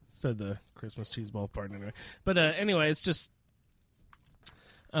I said the Christmas cheese ball part anyway. But anyway, it's just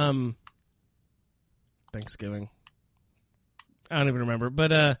Thanksgiving. I don't even remember.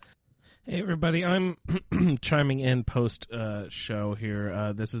 But hey, everybody, I'm chiming in post-show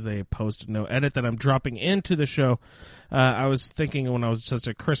here. This is a post-no edit that I'm dropping into the show. I was thinking when I was just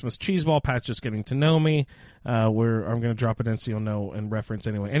a Christmas cheese ball, Pat's just getting to know me. I'm going to drop it in so you'll know and reference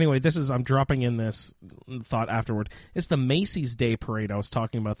anyway. Anyway, I'm dropping in this thought afterward. It's the Macy's Day Parade I was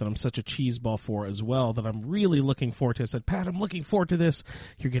talking about that I'm such a cheese ball for as well, that I'm really looking forward to. I said, Pat, I'm looking forward to this.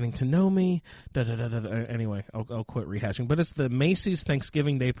 You're getting to know me. Anyway, I'll quit rehashing. But it's the Macy's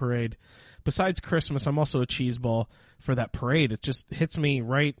Thanksgiving Day Parade. Besides Christmas, I'm also a cheese ball for that parade. It just hits me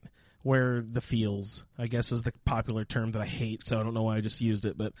right where the feels, I guess, is the popular term that I hate, so I don't know why I just used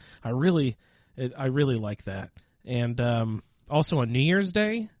it, but I really like that. And also on New Year's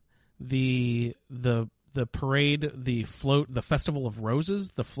Day, the parade, the float, the Festival of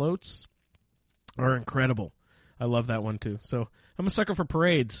Roses, the floats are incredible. I love that one too. So I'm a sucker for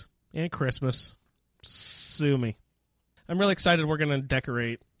parades and Christmas. Sue me. I'm really excited. We're going to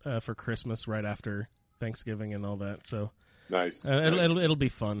decorate for Christmas right after Thanksgiving and all that. So nice. It'll be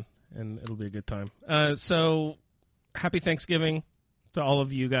fun and it'll be a good time. So happy Thanksgiving to all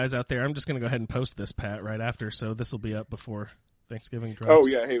of you guys out there. I'm just going to go ahead and post this, Pat, right after. So this will be up before Thanksgiving drops. Oh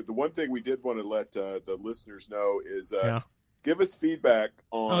yeah. Hey, the one thing we did want to let the listeners know is give us feedback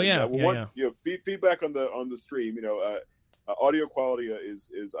on. Feedback on the stream. Audio quality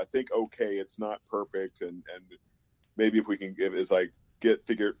is I think okay. It's not perfect, and maybe if we can get it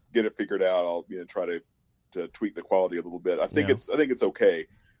figured out, I'll try to tweak the quality a little bit. I think it's okay.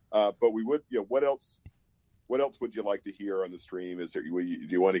 But we would, what else would you like to hear on the stream? Do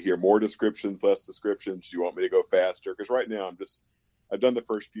you want to hear more descriptions, less descriptions? Do you want me to go faster? Because right now I've done the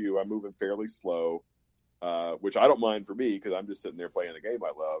first few. I'm moving fairly slow, which I don't mind for me because I'm just sitting there playing the game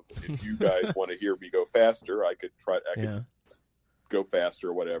I love. If you guys want to hear me go faster, I could go faster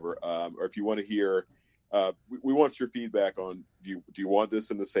or whatever. Or if you want to hear, we want your feedback on, do you want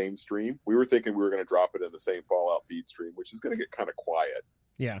this in the same stream? We were thinking we were going to drop it in the same Fallout feed stream, which is going to get kind of quiet.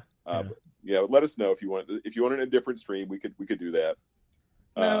 Let us know if you want it in a different stream. We could do that.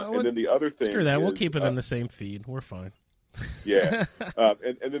 And then the other thing, screw that. We'll keep it in the same feed. We're fine. Yeah.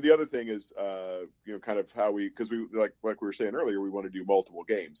 And then the other thing is, kind of how because we like we were saying earlier, we want to do multiple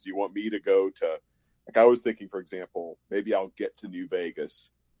games. Do you want me to go to, I was thinking, for example, maybe I'll get to New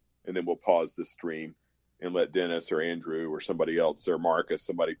Vegas and then we'll pause the stream and let Dennis or Andrew or somebody else or Marcus,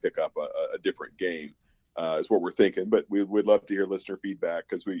 somebody pick up a different game. is what we're thinking. But we'd love to hear listener feedback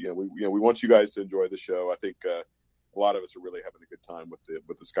because we want you guys to enjoy the show. I think a lot of us are really having a good time with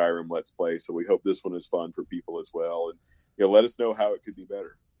the Skyrim Let's Play. So we hope this one is fun for people as well, and let us know how it could be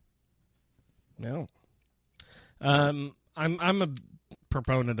better. No, I'm a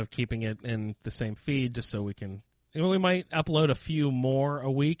proponent of keeping it in the same feed just so we can. We might upload a few more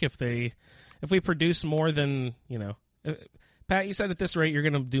a week if we produce more than Pat, you said at this rate you're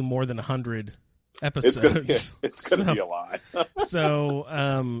going to do more than 100 episodes. It's going to be a lot.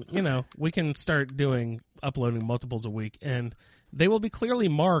 So we can start uploading multiples a week, and they will be clearly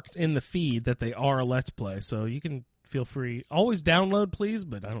marked in the feed that they are a Let's Play. So you can feel free. Always download, please,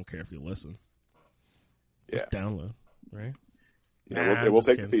 but I don't care if you listen. Just download, right? Yeah, we'll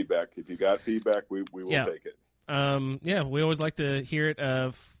take the feedback. If you got feedback, we will take it. We always like to hear it.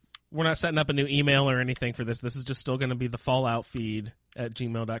 We're not setting up a new email or anything for this. This is just still going to be the Fallout feed at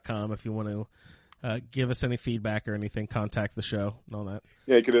gmail.com. If you want to give us any feedback or anything, contact the show and all that.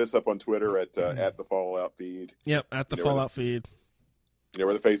 Yeah, you can hit us up on Twitter at the Fallout feed. Yep, at the Fallout feed. You know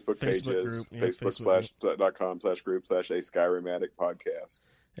where the Facebook page is. Group, Facebook.com/group/a Skyrimatic podcast.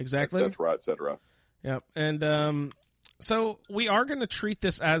 Exactly. Et cetera. Yep. And so we are going to treat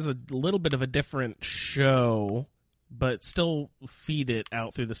this as a little bit of a different show, but still feed it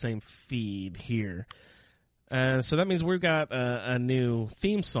out through the same feed here. So that means we've got a new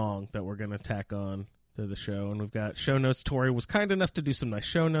theme song that we're going to tack on to the show, and we've got show notes. Tori was kind enough to do some nice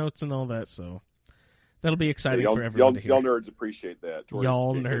show notes and all that, so that'll be exciting for everyone to hear. Y'all nerds appreciate that. Tori's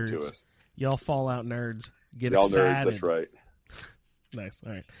y'all nerds. Y'all Fallout nerds. Get y'all excited. Nerds, that's right. Nice.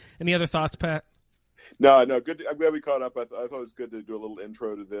 All right. Any other thoughts, Pat? No. Good. I'm glad we caught up. I thought it was good to do a little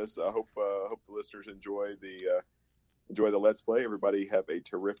intro to this. I hope the listeners enjoy the Let's Play. Everybody have a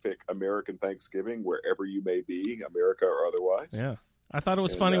terrific American Thanksgiving wherever you may be, America or otherwise. Yeah. I thought it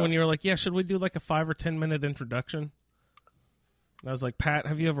was funny when you were like, should we do like a 5 or 10 minute introduction? And I was like, Pat,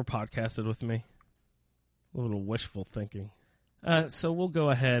 have you ever podcasted with me? A little wishful thinking. So we'll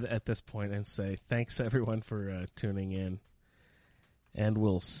go ahead at this point and say thanks everyone for tuning in. And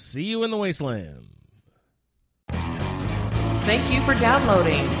we'll see you in the wasteland. Thank you for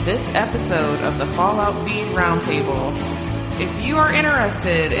downloading this episode of the Fallout Feed Roundtable. If you are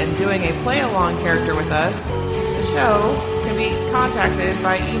interested in doing a play-along character with us, the show can be contacted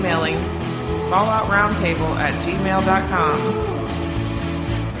by emailing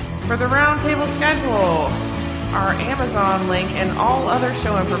falloutroundtable@gmail.com. For the Roundtable schedule, our Amazon link, and all other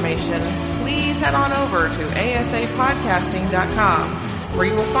show information, please head on over to asapodcasting.com, where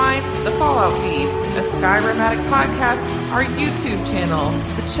you will find the Fallout Feed, a Skyrimatic podcast, our YouTube channel,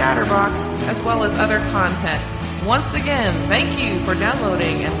 the Chatterbox, as well as other content. Once again, thank you for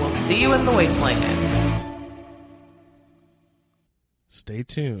downloading, and we'll see you in the wasteland. Stay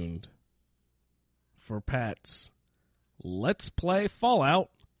tuned for Pat's Let's Play Fallout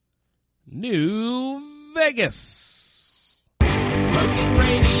New Vegas. Smoking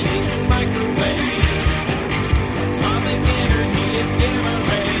radiation microwaves, atomic energy and gamma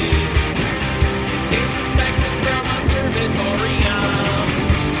rays. Get perspective from observatorium.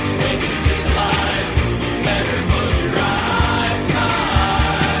 When you see live, better close your eyes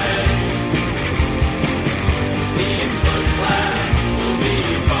high. The exposed blast will be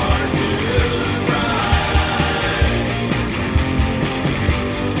far too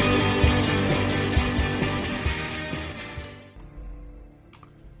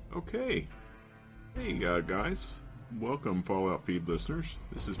Okay. Hey, guys. Welcome, Fallout Feed listeners.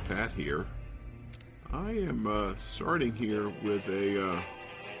 This is Pat here. I am starting here with a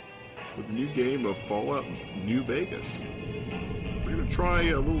new game of Fallout New Vegas. We're going to try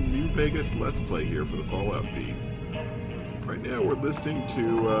a little New Vegas Let's Play here for the Fallout Feed. Right now, we're listening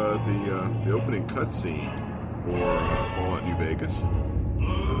to the opening cutscene for Fallout New Vegas.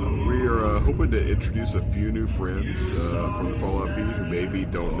 We are hoping to introduce a few new friends from the Fallout Feed who maybe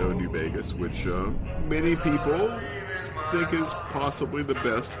don't know New Vegas, which many people think is possibly the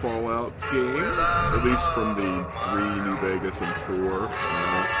best Fallout game, at least from the 3 New Vegas and 4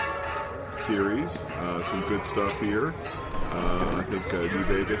 series. Some good stuff here. I think New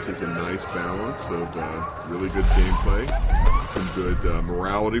Vegas is a nice balance of really good gameplay, some good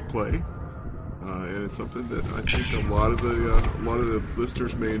morality play. And it's something that I think a lot of the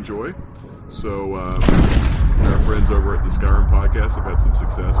listeners may enjoy. So our friends over at the Skyrim podcast have had some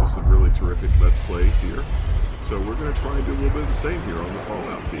success with some really terrific Let's Plays here. So we're going to try and do a little bit of the same here on the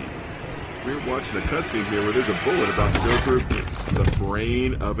Fallout Feed. We're watching a cutscene here where there's a bullet about to go through the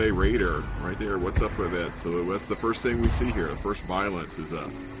brain of a raider. Right there, what's up with that? So that's the first thing we see here. The first violence is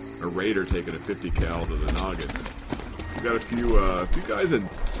a raider taking a 50 cal to the noggin. We got a few guys in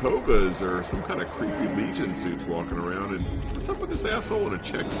togas or some kind of creepy Legion suits walking around. And what's up with this asshole in a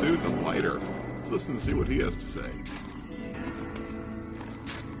check suit and a lighter? Let's listen and see what he has to say.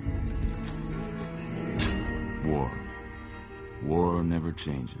 War never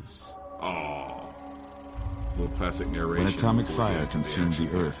changes. Oh, little classic narration. When atomic before we fire get to consumed the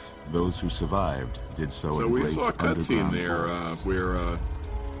action. Earth, those who survived did so in we great saw a cutscene underground there vaults. where a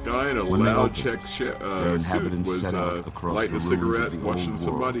guy in a When they loud opened, check Their suit inhabitants was set out across lighting the a ruins cigarette, of the watching old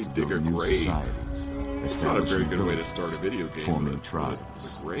somebody world to dig a build new grave. societies, It's not a very establishing good way to villages, start a video game. forming with a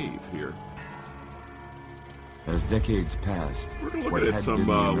tribes. grave here. As decades passed, We're gonna what look had at some been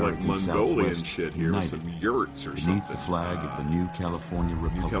the like American Mongolian Southwest shit here, with united some yurts or beneath something. the flag of the new California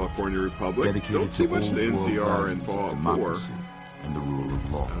Republic. California Republic. Dedicated Don't see to much of the old world NCR in values of Fallout 4. democracy and the rule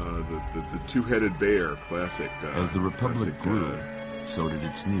of law. The two-headed bear, classic. As the Republic classic, grew, so did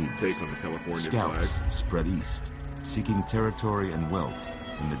its needs. take on the California Scouts flag. spread east, seeking territory and wealth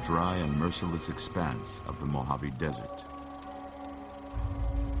in the dry and merciless expanse of the Mojave Desert.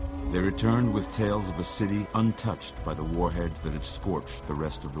 They returned with tales of a city untouched by the warheads that had scorched the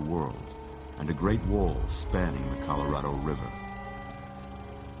rest of the world, and a great wall spanning the Colorado River.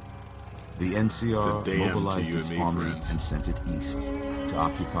 The NCR It's a dam to mobilized you its and me, army friends. and sent it east to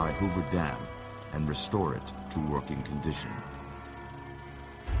occupy Hoover Dam and restore it to working condition.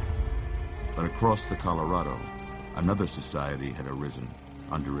 But across the Colorado, another society had arisen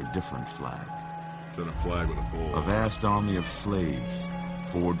under a different flag. Then a flag with a bull. A vast army of slaves,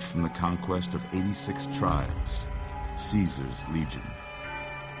 forged from the conquest of 86 tribes, Caesar's Legion.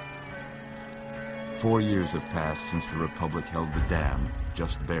 4 years have passed since the Republic held the dam,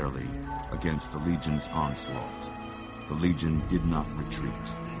 just barely, against the Legion's onslaught. The Legion did not retreat.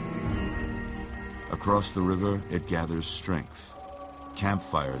 Across the river, it gathers strength.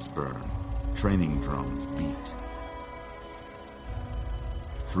 Campfires burn, training drums beat.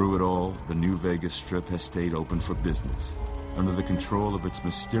 Through it all, the New Vegas Strip has stayed open for business, under the control of its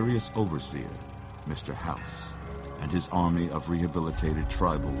mysterious overseer, Mr. House, and his army of rehabilitated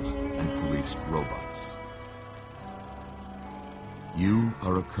tribals and police robots. You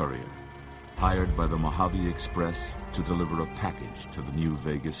are a courier, hired by the Mojave Express to deliver a package to the New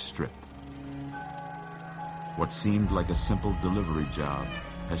Vegas Strip. What seemed like a simple delivery job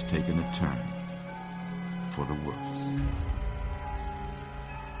has taken a turn for the worse.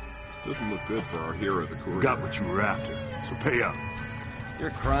 Doesn't look good for our hero, the courier. Got what you were after, so pay up.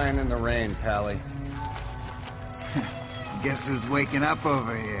 You're crying in the rain, Pally. Guess who's waking up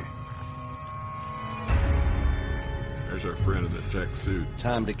over here? There's our friend in the tech suit.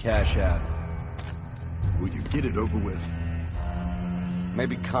 Time to cash out. Will you get it over with?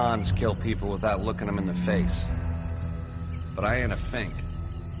 Maybe cons kill people without looking them in the face. But I ain't a fink.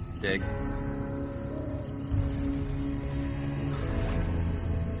 Dig?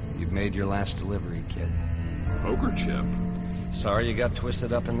 You've made your last delivery, kid. Poker chip. Sorry you got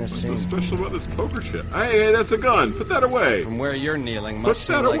twisted up in this What's scene. so special about this poker chip? Hey, that's a gun. Put that away. From where you're kneeling Put must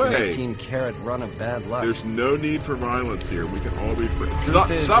seem that like an away. 18-carat run of bad luck. There's no need for violence here. We can all be friends.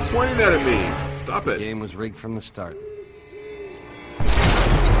 Truth is- Stop pointing that at me. Stop The it. game was rigged from the start.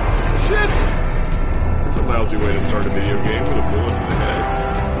 Shit. That's a lousy way to start a video game with a bullet to the head.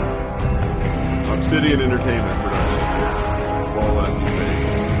 Obsidian Entertainment production. Fallout New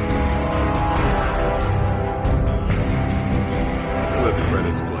Vegas. Let the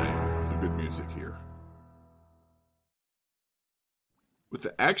credits play. Some good music here. With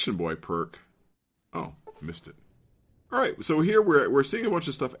the Action Boy perk. Oh, missed it. All right, so here we're seeing a bunch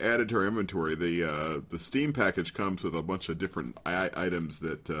of stuff added to our inventory. The Steam package comes with a bunch of different items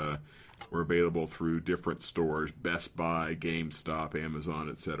that were available through different stores: Best Buy, GameStop, Amazon,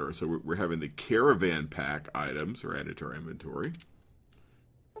 etc. So we're having the Caravan Pack items are added to our inventory.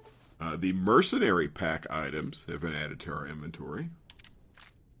 The Mercenary Pack items have been added to our inventory.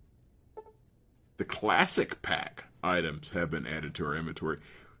 The Classic Pack items have been added to our inventory.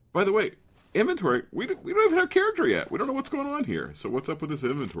 By the way, inventory, we don't even have a character yet. We don't know what's going on here. So what's up with this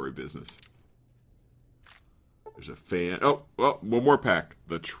inventory business? There's a fan. Oh, well, one more pack.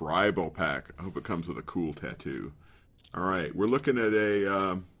 The Tribal Pack. I hope it comes with a cool tattoo. All right, we're looking at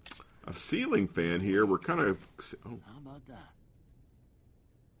a ceiling fan here. We're kind of... Oh, How about that?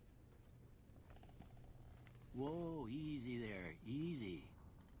 Whoa, easy there, easy.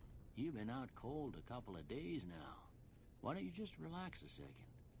 You've been out cold a couple of days now. Why don't you just relax a second?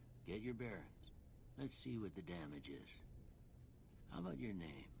 Get your bearings. Let's see what the damage is. How about your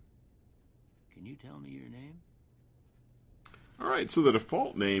name? Can you tell me your name? all right, so the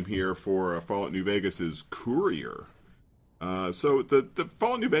default name here for Fallout New Vegas is Courier. So the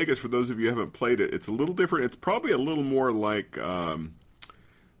Fallout New Vegas, for those of you who haven't played it, it's a little different. It's probably a little more like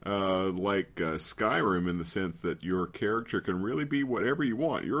Skyrim in the sense that your character can really be whatever you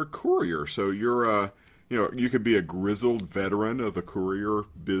want. You're a courier, so you're you could be a grizzled veteran of the courier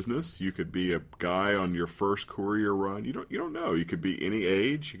business. You could be a guy on your first courier run. You don't know. You could be any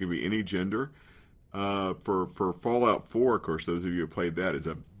age. You could be any gender. For Fallout 4, of course, those of you who played that, is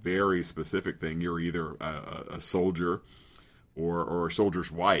a very specific thing. You're either a soldier or a soldier's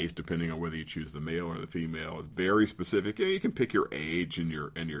wife, depending on whether you choose the male or the female. It's very specific. Yeah, you can pick your age and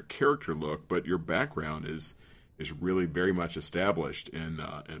your character look, but your background is really very much established in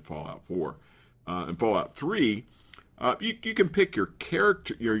Fallout 4. In Fallout 3, you can pick your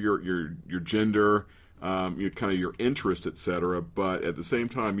character, your gender, kind of your interest, etc. But at the same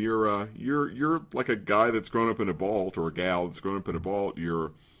time, you're like a guy that's grown up in a vault, or a gal that's grown up in a vault.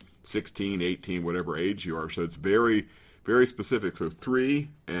 You're 16, 18, whatever age you are. So it's very, very specific. So 3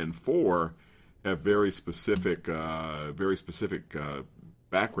 and 4 have very specific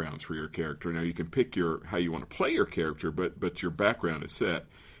backgrounds for your character. Now you can pick how you want to play your character, but your background is set.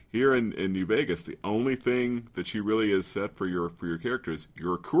 Here in New Vegas, the only thing that you really is set for your character is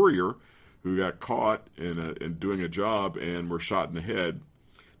you're a courier who got caught in doing a job and were shot in the head.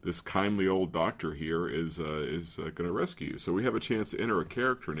 This kindly old doctor here is going to rescue you. So we have a chance to enter a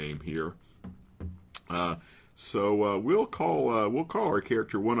character name here. So we'll call our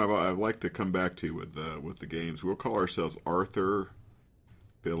character one I'd like to come back to with the games. We'll call ourselves Arthur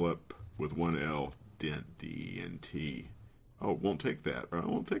Philip with one L Dent, D-E-N-T. Oh, won't take that. I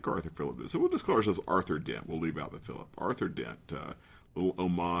won't take Arthur Philip. So we'll just call ourselves Arthur Dent. We'll leave out the Philip. Arthur Dent. Little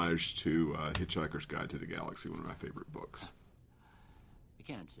homage to Hitchhiker's Guide to the Galaxy, one of my favorite books. I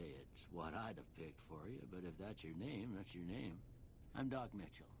can't say it's what I'd have picked for you, but if that's your name, that's your name. I'm Doc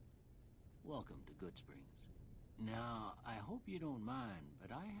Mitchell. Welcome to Goodsprings. Now, I hope you don't mind,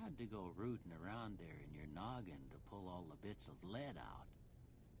 but I had to go rooting around there in your noggin to pull all the bits of lead out.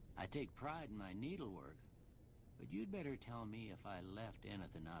 I take pride in my needlework, but you'd better tell me if I left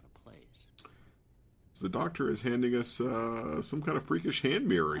anything out of place. So the doctor is handing us some kind of freakish hand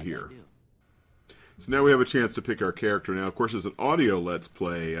mirror here. So now we have a chance to pick our character. Now, of course, as an audio Let's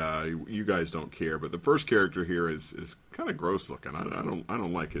Play, you guys don't care, but the first character here is kind of gross looking. I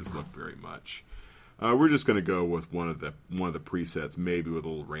don't like his look very much. We're just going to go with one of the presets, maybe with a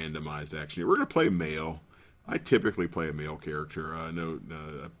little randomized action. We're going to play male. I typically play a male character. No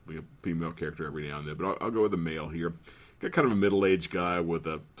female character every now and then, but I'll go with a male here. Got kind of a middle-aged guy with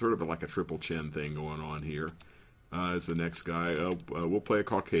a sort of like a triple chin thing going on here. As the next guy, we'll play a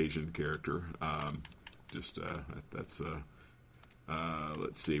Caucasian character. Let's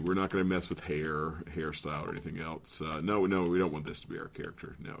see. We're not going to mess with hairstyle or anything else. No, we don't want this to be our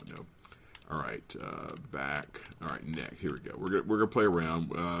character. No. All right, back. All right, next. Here we go. We're gonna play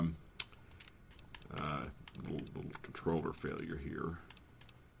around. Little controller failure here.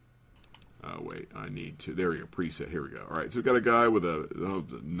 Wait, I need to. There we go. Preset. Here we go. All right, so we've got a guy with a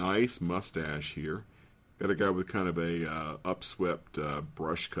nice mustache here. Got a guy with kind of a upswept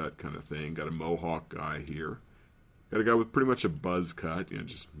brush cut kind of thing. Got a mohawk guy here. Got a guy with pretty much a buzz cut,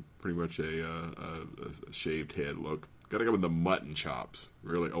 just pretty much a shaved head look. Got a guy with the mutton chops.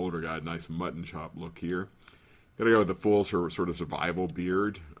 Really older guy, nice mutton chop look here. Got a guy with the full sort of survival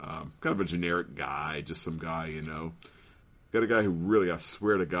beard. Kind of a generic guy, just some guy, Got a guy who really, I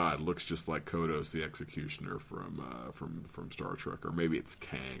swear to God, looks just like Kodos the Executioner from Star Trek, or maybe it's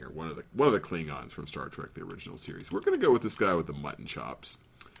Kang, or one of the Klingons from Star Trek, the original series. We're going to go with this guy with the mutton chops.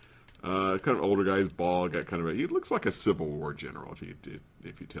 Kind of older guy, he's bald, got kind of he looks like a Civil War general, if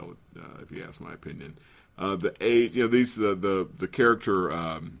you ask my opinion. The age, the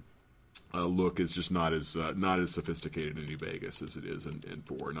character look is just not as sophisticated in New Vegas as it is in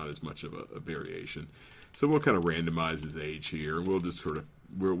 4. Not as much of a variation. So we'll kind of randomize his age here, and we'll just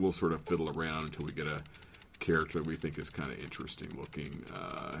we'll sort of fiddle around until we get a character that we think is kind of interesting looking.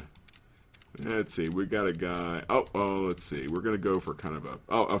 Let's see, we got a guy. Let's see, we're gonna go for kind of a.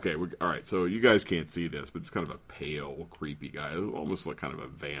 Okay, all right. So you guys can't see this, but it's kind of a pale, creepy guy, almost like kind of a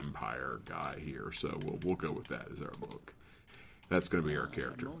vampire guy here. So we'll go with that as our look. That's gonna be our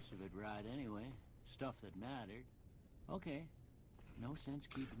character. Most of it right anyway. Stuff that mattered. Okay. No sense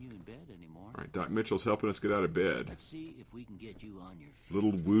keeping you in bed anymore. All right, Doc Mitchell's helping us get out of bed. Let's see if we can get you on your feet. A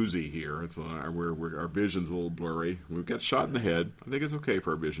little woozy here. It's our vision's a little blurry. We've got shot in the head. I think it's okay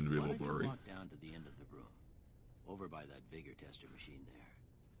for our vision to be a little blurry. Walk down to the end of the room, over by that vigor tester machine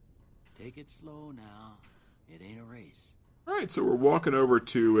there. Take it slow now. It ain't a race. All right, so we're walking over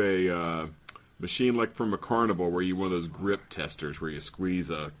to a machine like from a carnival where you one of those grip testers where you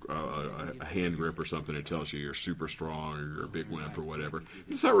squeeze a hand grip or something. It tells you you're super strong or you're a big wimp or whatever.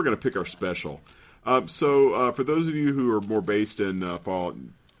 This is how we're going to pick our special. So for those of you who are more based in Fallout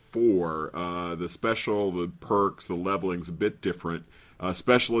 4, the special, the perks, the leveling's a bit different.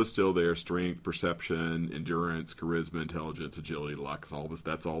 Special is still there: strength, perception, endurance, charisma, intelligence, agility, luck.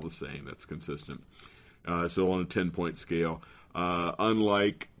 That's all the same. That's consistent. Still on a 10-point scale.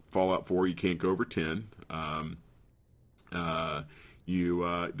 Unlike Fallout 4, you can't go over 10. There are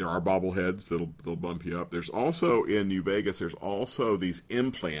bobbleheads that'll bump you up. There's also in New Vegas. There's also these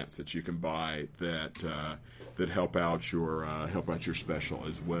implants that you can buy that help out your special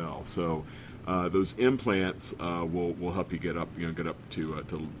as well. So those implants will help you get up to a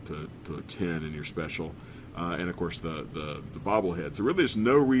 10 in your special, and of course the bobblehead. So really, there's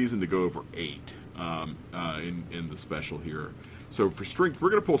no reason to go over 8 in the special here. So for strength, we're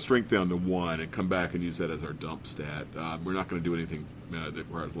going to pull strength down to 1 and come back and use that as our dump stat. We're not going to do anything that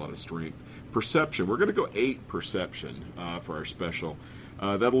requires a lot of strength. Perception, we're going to go 8 perception for our special.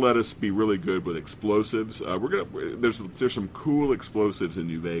 That'll let us be really good with explosives. There's some cool explosives in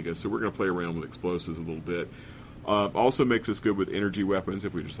New Vegas, so we're going to play around with explosives a little bit. Also makes us good with energy weapons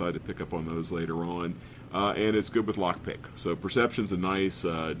if we decide to pick up on those later on. And it's good with lockpick. So perception's a nice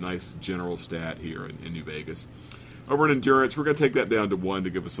general stat here in New Vegas. Over in endurance, we're going to take that down to 1 to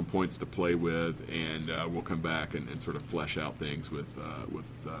give us some points to play with, and we'll come back and sort of flesh out things with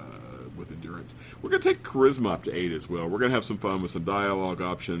endurance. We're going to take charisma up to 8 as well. We're going to have some fun with some dialogue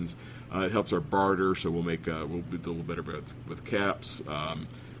options. It helps our barter, so we'll do a little better with caps.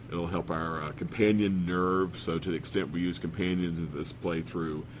 It'll help our companion nerve. So to the extent we use companions in this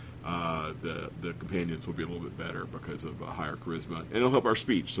playthrough, the companions will be a little bit better because of higher charisma, and it'll help our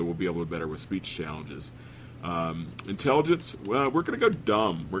speech. So we'll be able to better with speech challenges. Intelligence, well, we're going to go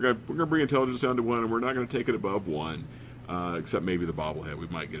dumb. We're going to bring intelligence down to 1, and we're not going to take it above 1, except maybe the bobblehead. We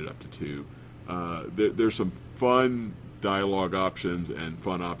might get it up to 2. There's some fun dialogue options and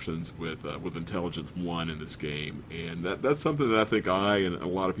fun options with intelligence 1 in this game, and that's something that I think I and a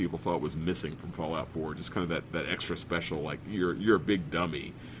lot of people thought was missing from Fallout 4. Just kind of that extra special, like you're a big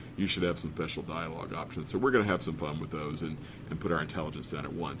dummy. You should have some special dialogue options. So we're going to have some fun with those and put our intelligence down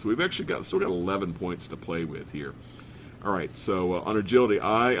at 1. So we've actually still got 11 points to play with here. All right, so on agility,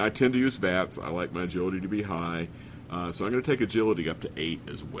 I tend to use VATS. I like my agility to be high. So I'm going to take agility up to 8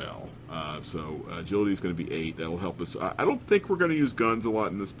 as well. So agility is going to be 8. That'll help us. I don't think we're going to use guns a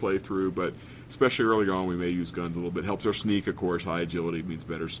lot in this playthrough, but especially early on we may use guns a little bit. Helps our sneak, of course. High agility means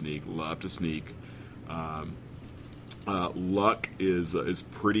better sneak. Love to sneak. Luck is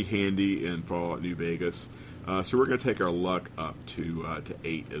pretty handy in Fallout New Vegas. So we're going to take our luck up to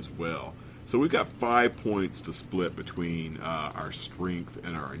 8 as well. So we've got 5 points to split between our strength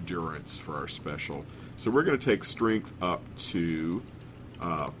and our endurance for our special. So we're going to take strength up to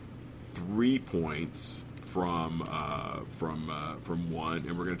 3 points from 1,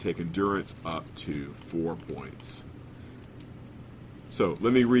 and we're going to take endurance up to 4 points. So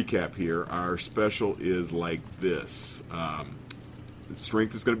let me recap here. Our special is like this.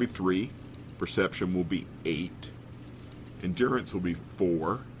 Strength is going to be 3. Perception will be 8. Endurance will be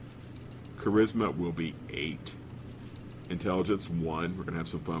 4. Charisma will be 8. Intelligence 1. We're going to have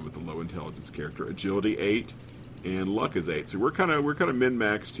some fun with the low intelligence character. Agility 8. And luck is 8. So we're kind of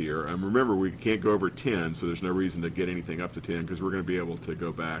min-maxed here. Remember, we can't go over 10, so there's no reason to get anything up to 10 because we're going to be able to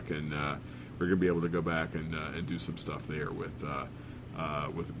go back and do some stuff there with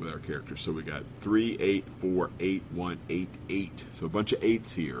our characters. So we got 3, 8, 4, 8, 1, 8, 8. So a bunch of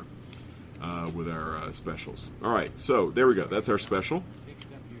 8s here with our specials. All right, so there we go. That's our special.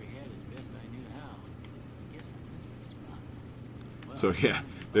 So yeah,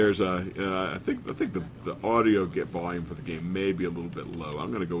 there's I think the audio volume for the game may be a little bit low.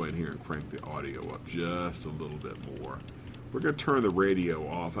 I'm going to go in here and crank the audio up just a little bit more. We're going to turn the radio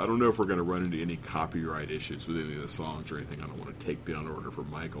off. I don't know if we're going to run into any copyright issues with any of the songs or anything. I don't want to take down order for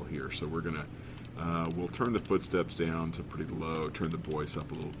Michael here. So we're going to, we'll turn the footsteps down to pretty low, turn the voice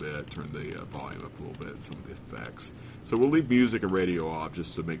up a little bit, turn the volume up a little bit, and some of the effects. So we'll leave music and radio off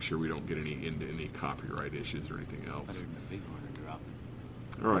just to make sure we don't get into any copyright issues or anything else.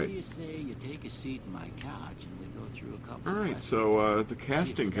 All right. What do you say you take a seat in my couch and we go through a couple? All right, so the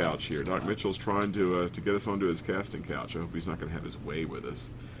casting couch here. Doc Mitchell's trying to get us onto his casting couch. I hope he's not going to have his way with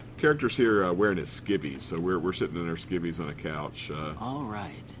us. Characters here wearing his skivvies, so we're sitting in our skivvies on a couch. All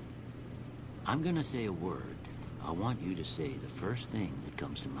right. I'm going to say a word. I want you to say the first thing that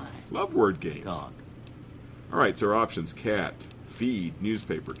comes to mind. Love word games. Dog. All right, so our options: cat, feed,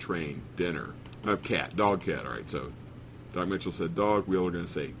 newspaper, train, dinner. Cat, dog, cat. All right, so Doc Mitchell said dog. We all are going to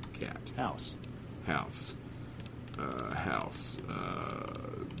say cat. House. House.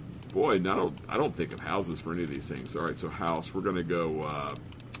 Boy, no, I don't think of houses for any of these things. All right, so house. We're going to go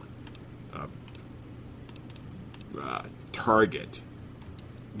Target.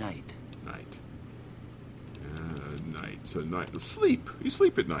 Night. Night. So night. Sleep. You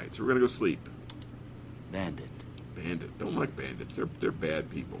sleep at night, so we're going to go sleep. Bandit. Bandit. Don't like bandits. They're bad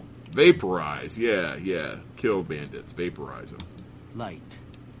people. Vaporize. Yeah. Kill bandits. Vaporize them. Light.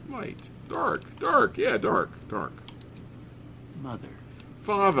 Dark. Yeah, dark. Mother.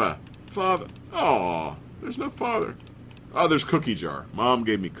 Father. Oh, there's no father. Oh, there's cookie jar. Mom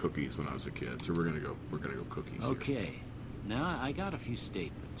gave me cookies when I was a kid, so we're gonna go cookies. Okay. Here. Now I got a few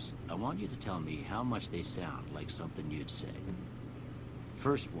statements. I want you to tell me how much they sound like something you'd say.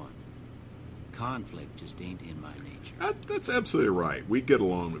 First one. Conflict just ain't in my nature. That's absolutely right. We get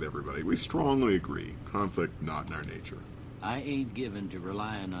along with everybody. We strongly agree. Conflict not in our nature. I ain't given to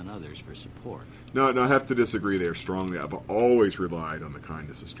relying on others for support. No, I have to disagree there strongly. I've always relied on the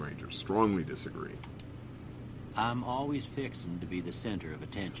kindness of strangers. Strongly disagree. I'm always fixing to be the center of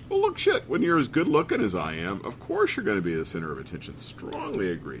attention. Well, look, shit, when you're as good looking as I am, of course you're going to be the center of attention.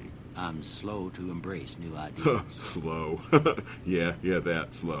 Strongly agree. I'm slow to embrace new ideas. Slow. yeah,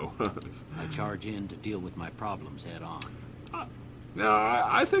 that slow. I charge in to deal with my problems head on. No,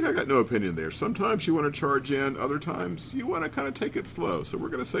 I think I got no opinion there. Sometimes you want to charge in, other times you want to kind of take it slow. So we're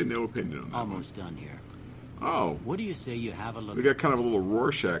going to say no opinion on that. Almost done here. Oh. What do you say you have a look We got at kind of a this? little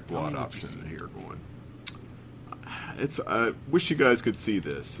Rorschach blot option in here going. I wish you guys could see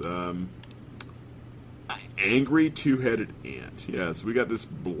this. Angry two-headed ant. Yeah, so we got this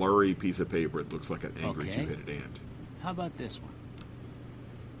blurry piece of paper. It looks like an angry two-headed ant. How about this one?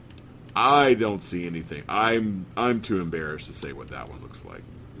 I don't see anything. I'm too embarrassed to say what that one looks like.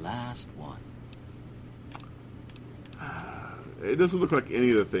 Last one. It doesn't look like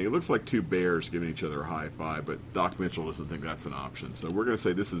any of the thing. It looks like two bears giving each other a high five, but Doc Mitchell doesn't think that's an option. So we're going to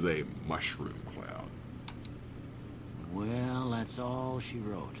say this is a mushroom cloud. Well, that's all she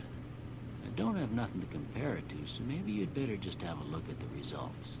wrote. I don't have nothing to compare it to, so maybe you'd better just have a look at the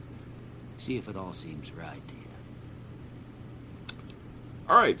results. See if it all seems right to you.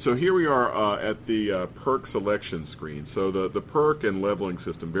 All right, so here we are at the perk selection screen. So the perk and leveling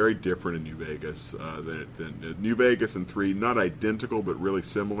system, very different in New Vegas than New Vegas and 3. Not identical, but really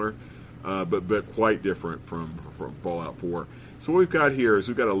similar, but quite different from Fallout 4. So what we've got here is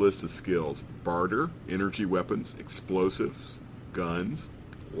we've got a list of skills. Barter, energy weapons, explosives, guns,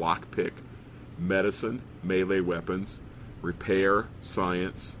 lockpick, medicine, melee weapons, repair,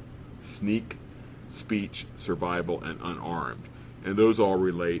 science, sneak, speech, survival, and unarmed. And those all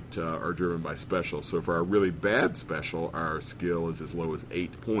relate, are driven by special. So for our really bad special, our skill is as low as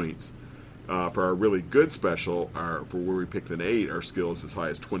 8 points. For our really good special, for where we picked an 8, our skill is as high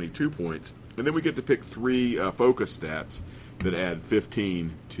as 22 points. And then we get to pick 3 focus stats that add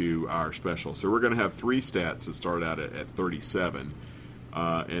 15 to our special. So we're going to have 3 stats that start out at 37.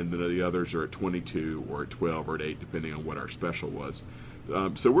 And then the others are at 22 or at 12 or at 8, depending on what our special was.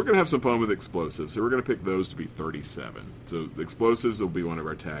 So we're going to have some fun with explosives. So we're going to pick those to be 37. So the explosives will be one of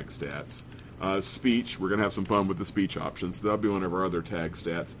our tag stats. Speech, we're going to have some fun with the speech options. That'll be one of our other tag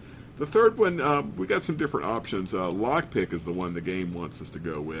stats. The third one, we got some different options. Lockpick is the one the game wants us to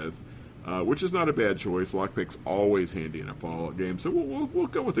go with, which is not a bad choice. Lockpick's always handy in a Fallout game. So we'll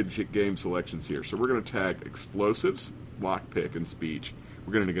go with the game selections here. So we're going to tag explosives, lockpick, and speech.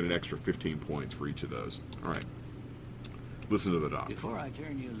 We're going to get an extra 15 points for each of those. All right. Listen to the doc. Before I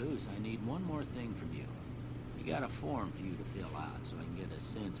turn you loose, I need one more thing from you. You got a form for you to fill out so I can get a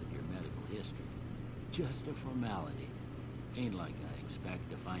sense of your medical history. Just a formality. Ain't like I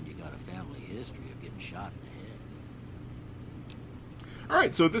expect to find you got a family history of getting shot in the head. All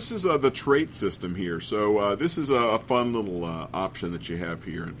right, so this is the trait system here. So this is a fun little option that you have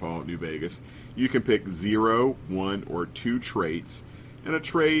here in Fallout New Vegas. You can pick 0, 1, or 2 traits. And a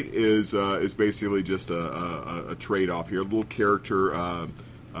trait is basically just a trade-off here, a little character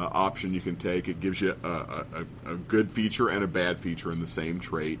option you can take. It gives you a good feature and a bad feature in the same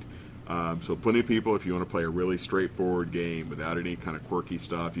trait. So plenty of people, if you want to play a really straightforward game without any kind of quirky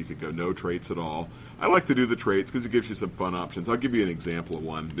stuff, you could go no traits at all. I like to do the traits because it gives you some fun options. I'll give you an example of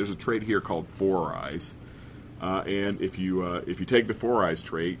one. There's a trait here called 4 Eyes. And if you take the 4 Eyes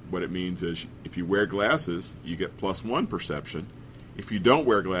trait, what it means is if you wear glasses, you get +1 perception. If you don't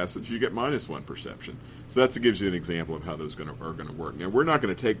wear glasses, you get -1 perception. So that gives you an example of how those are going to work. Now, we're not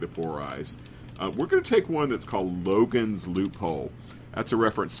going to take the 4 Eyes. We're going to take one that's called Logan's Loophole. That's a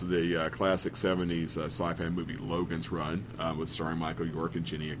reference to the classic 70s sci-fi movie Logan's Run, with starring Michael York and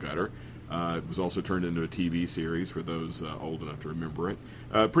Jenny Agutter. It was also turned into a TV series for those old enough to remember it.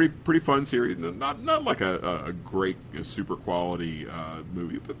 Pretty fun series. Not like a great super quality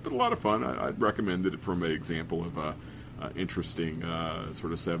movie, but a lot of fun. I'd recommend it from an example of interesting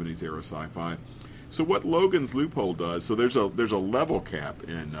sort of 70s era sci-fi. So what Logan's Loophole does, so there's a level cap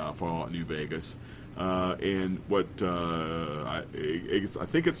in Fallout New Vegas. And what I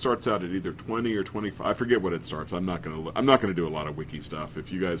think it starts out at either 20 or 25. I forget what it starts. I'm not gonna do a lot of wiki stuff.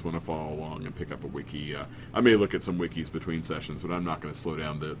 If you guys want to follow along and pick up a wiki, I may look at some wikis between sessions, but I'm not going to slow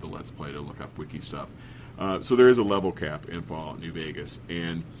down the Let's Play to look up wiki stuff. So there is a level cap in Fallout New Vegas,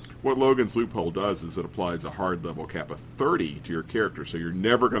 and what Logan's Loophole does is it applies a hard level cap of 30 to your character, so you're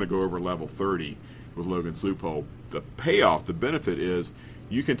never going to go over level 30 with Logan's Loophole. The payoff, the benefit is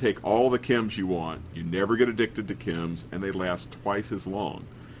you can take all the chems you want. You never get addicted to chems, and they last twice as long.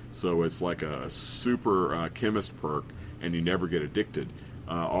 So it's like a super chemist perk, and you never get addicted,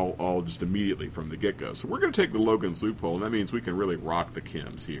 all just immediately from the get-go. So we're going to take the Logan's Loophole, and that means we can really rock the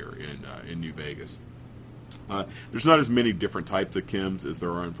chems here in New Vegas. There's not as many different types of chems as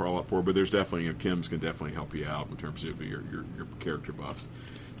there are in Fallout 4, but there's definitely, chems can definitely help you out in terms of your character buffs.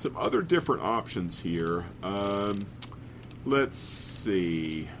 Some other different options here. Let's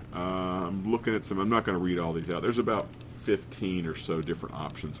see. I'm looking at some. I'm not going to read all these out. There's about 15 or so different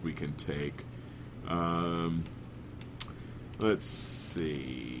options we can take. Let's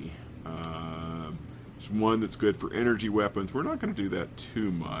see. There's one that's good for energy weapons. We're not going to do that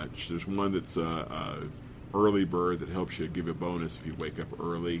too much. There's one that's early bird that helps you give a bonus if you wake up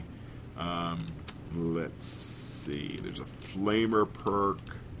early. Let's see. There's a flamer perk.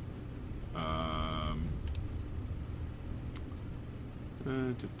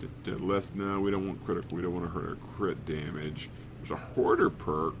 No, we don't want critical. We don't want to hurt our crit damage. There's a hoarder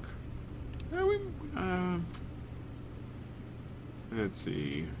perk. Let's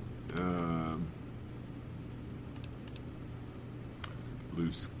see.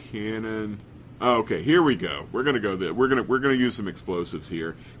 Loose cannon. Oh, okay, here we go. We're gonna go there. We're gonna use some explosives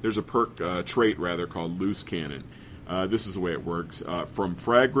here. There's a perk trait rather called loose cannon. This is the way it works. From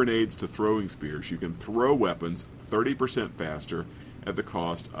frag grenades to throwing spears, you can throw weapons 30% faster at the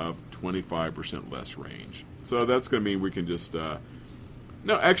cost of 25% less range. So that's going to mean we can just... No,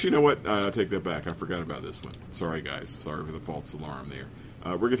 actually, you know what? I'll take that back. I forgot about this one. Sorry, guys. Sorry for the false alarm there.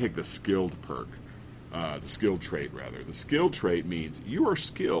 We're going to take the skilled perk. The skilled trait, rather. The skilled trait means you are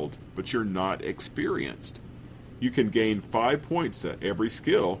skilled, but you're not experienced. You can gain 5 points at every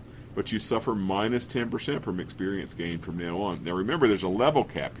skill, but you suffer minus 10% from experience gain from now on. Now remember, there's a level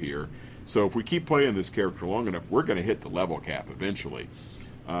cap here, so if we keep playing this character long enough, we're going to hit the level cap eventually.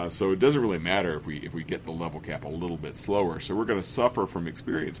 So it doesn't really matter if we get the level cap a little bit slower. So we're going to suffer from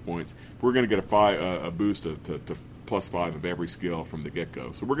experience points. We're going to get a boost to plus 5 of every skill from the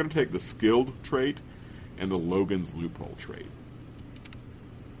get-go. So we're going to take the skilled trait and the Logan's Loophole trait.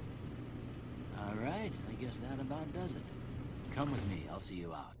 All right, I guess that about does it. Come with me, I'll see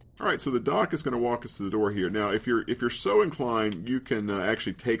you out. All right, so the doc is going to walk us to the door here. Now, if you're so inclined, you can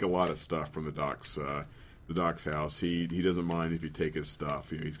actually take a lot of stuff from the doc's house. He doesn't mind if you take his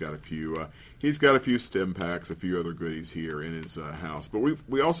stuff. You know, he's got a few stim packs, a few other goodies here in his house. But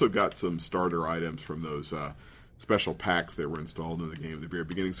we also got some starter items from those special packs that were installed in the game at the very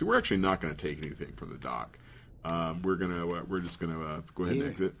beginning. So we're actually not going to take anything from the doc. We're just gonna go ahead and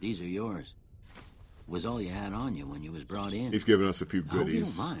exit. These are yours. Was all you had on you when you was brought in. He's given us a few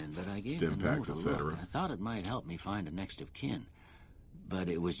goodies. I hope you don't mind, but I gave stim the packs, note a etc. look. I thought it might help me find a next of kin, but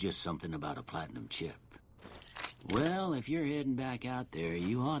it was just something about a platinum chip. Well, if you're heading back out there,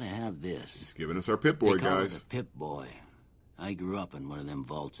 you ought to have this. He's giving us our Pip-Boy, they call guys. it a Pip-Boy. I grew up in one of them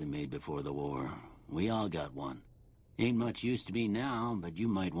vaults they made before the war. We all got one. Ain't much use to be now, but you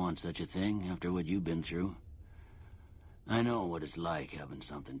might want such a thing after what you've been through. I know what it's like having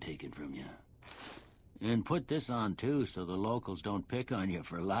something taken from you. And put this on, too, so the locals don't pick on you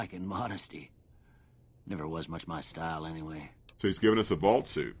for lacking modesty. Never was much my style, anyway. So he's given us a vault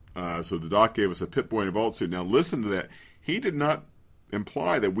suit. So the doc gave us a Pip-Boy and a vault suit. Now listen to that. He did not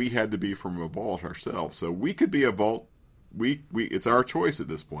imply that we had to be from a vault ourselves. So we could be a vault. It's our choice at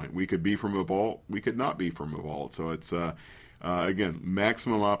this point. We could be from a vault. We could not be from a vault. So it's, again,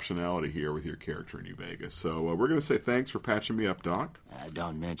 maximum optionality here with your character in New Vegas. So we're going to say thanks for patching me up, Doc.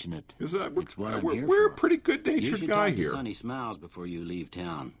 Don't mention it. It's what I'm here we're for. a pretty good-natured guy You should talk here. to Sunny Smiles before you leave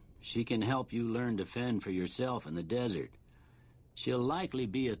town. She can help you learn to fend for yourself in the desert. She'll likely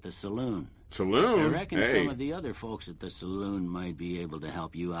be at the saloon. Saloon? I reckon Hey. some of the other folks at the saloon might be able to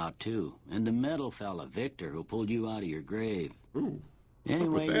help you out, too. And the metal fella, Victor, who pulled you out of your grave. Ooh.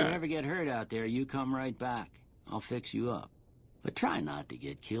 Anyway, you ever get hurt out there, you come right back. I'll fix you up. But try not to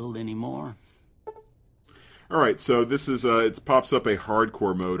get killed anymore. All right, so this is it pops up a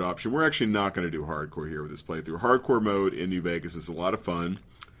hardcore mode option. We're actually not going to do hardcore here with this playthrough. Hardcore mode in New Vegas is a lot of fun.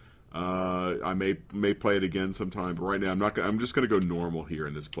 I may play it again sometime, but right now I'm just going to go normal here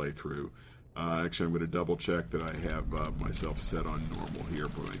in this playthrough. Actually, I'm going to double check that I have myself set on normal here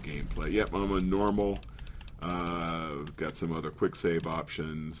for my gameplay. Yep, I'm on normal. Got some other quick save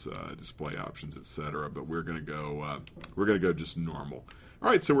options, display options, etc. But we're going to go just normal. All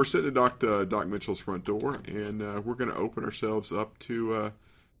right, so we're sitting at Doc Mitchell's front door, and we're going to open ourselves up to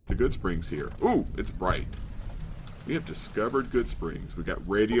Goodsprings here. Ooh, it's bright. We have discovered Goodsprings. We got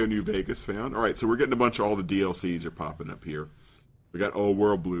Radio New Vegas found. All right, so we're getting a bunch of all the DLCs are popping up here. We got Old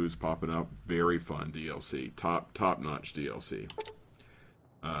World Blues popping up. Very fun DLC. Top-notch DLC.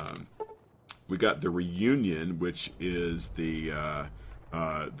 We got The Reunion, which is the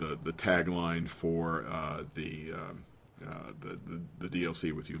tagline for the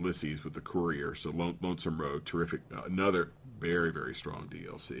DLC with Ulysses with the Courier. So Lonesome Road, terrific. Another very, very strong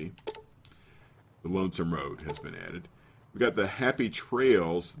DLC. The Lonesome Road has been added. We got the Happy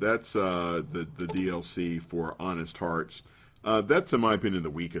Trails. That's the DLC for Honest Hearts. That's, in my opinion,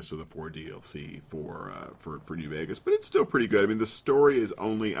 the weakest of the 4 DLC for New Vegas, but it's still pretty good. I mean, the story is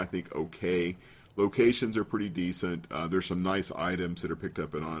only, I think, okay. Locations are pretty decent. There's some nice items that are picked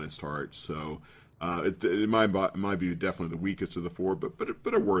up in Honest Hearts. So, in my view, definitely the weakest of the 4,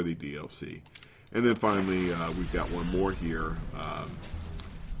 but a worthy DLC. And then finally, we've got one more here.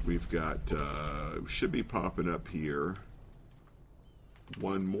 We've got should be popping up here.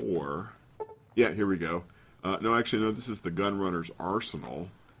 One more. Yeah, here we go. No, actually, no, this is the Gunrunner's Arsenal.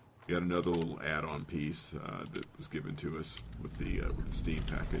 We got another little add-on piece that was given to us with the Steam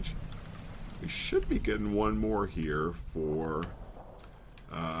package. We should be getting one more here for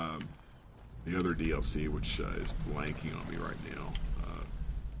the other DLC, which is blanking on me right now.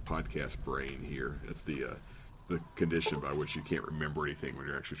 Podcast brain here. That's the condition by which you can't remember anything when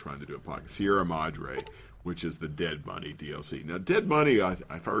you're actually trying to do a podcast. Sierra Madre, which is the Dead Money DLC. Now, Dead Money,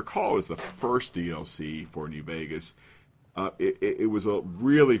 if I recall, is the first DLC for New Vegas. It was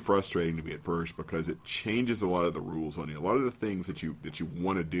really frustrating to me at first because it changes a lot of the rules on you. A lot of the things that you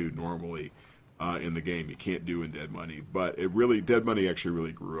want to do normally in the game you can't do in Dead Money. But Dead Money actually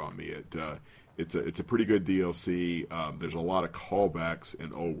really grew on me. It's a pretty good DLC. There's a lot of callbacks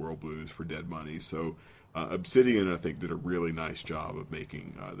in Old World Blues for Dead Money. So Obsidian, I think, did a really nice job of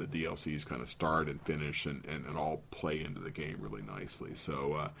making the DLCs kind of start and finish and all play into the game really nicely.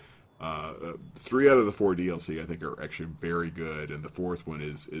 So 3 out of the 4 DLC, I think, are actually very good, and the 4th one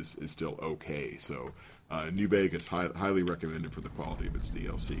is still okay. So New Vegas, highly recommended for the quality of its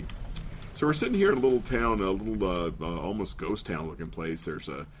DLC. So we're sitting here in a little town, a little almost ghost town looking place. There's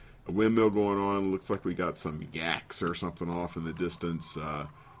a windmill going on. Looks like we got some yaks or something off in the distance.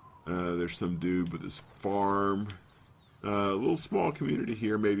 There's some dude with his farm. A little small community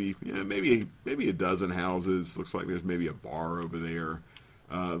here, maybe a dozen houses. Looks like there's maybe a bar over there.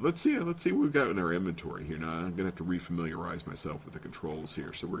 Let's see what we've got in our inventory here. Now I'm gonna have to refamiliarize myself with the controls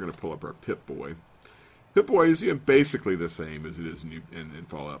here. So we're gonna pull up our Pip-Boy. Pip-Boy is basically the same as it is in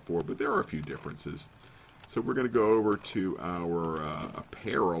Fallout 4, but there are a few differences. So we're gonna go over to our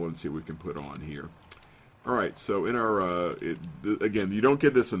apparel and see what we can put on here. All right, so in our again, you don't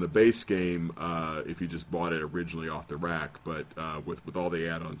get this in the base game if you just bought it originally off the rack, but with all the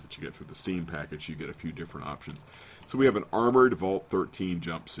add-ons that you get through the Steam package, you get a few different options. So we have an armored Vault 13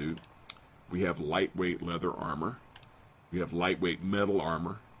 jumpsuit. We have lightweight leather armor. We have lightweight metal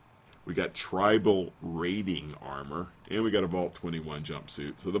armor. We got tribal raiding armor, and we got a Vault 21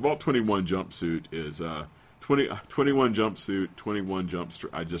 jumpsuit. So the Vault 21 jumpsuit is 21 jumpsuit, 21 jumpsuit.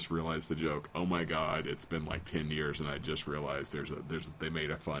 I just realized the joke. Oh my God, it's been like 10 years, and I just realized they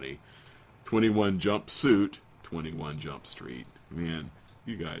made a funny 21 jumpsuit, 21 Jump Street. Man,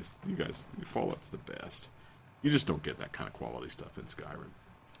 you guys, Fallout's the best. You just don't get that kind of quality stuff in Skyrim.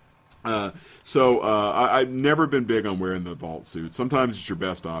 I've never been big on wearing the Vault suit. Sometimes it's your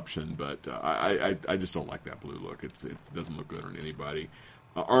best option, but I just don't like that blue look. It doesn't look good on anybody.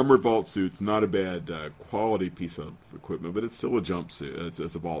 Armored Vault suit's not a bad quality piece of equipment, but it's still a jumpsuit.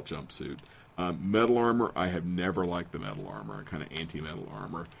 It's a Vault jumpsuit. Metal armor, I have never liked the metal armor. I'm kind of anti-metal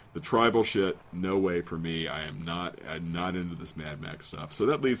armor. The tribal shit, no way for me. I'm not into this Mad Max stuff. So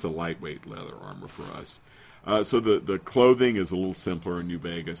that leaves a lightweight leather armor for us. So the clothing is a little simpler in New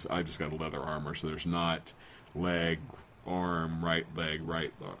Vegas. I just got a leather armor, so there's not leg, arm, right leg,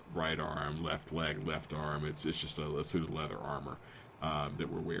 right arm, left leg, left arm. It's just a suit of leather armor that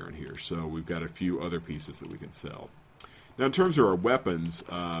we're wearing here. So we've got a few other pieces that we can sell. Now, in terms of our weapons,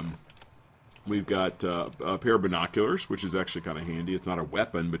 we've got a pair of binoculars, which is actually kind of handy. It's not a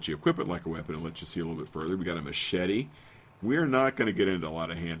weapon, but you equip it like a weapon and lets you see a little bit further. We got a machete. We're not going to get into a lot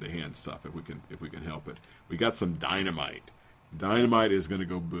of hand-to-hand stuff if we can help it. We got some dynamite. Dynamite is going to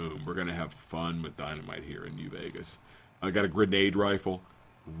go boom. We're going to have fun with dynamite here in New Vegas. I got a grenade rifle.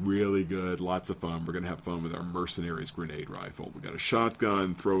 Really good, lots of fun. We're going to have fun with our Mercenaries grenade rifle. We got a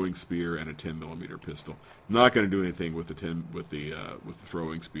shotgun, throwing spear, and a 10mm pistol. Not going to do anything with the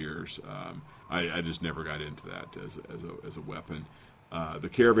throwing spears. I just never got into that as a weapon. The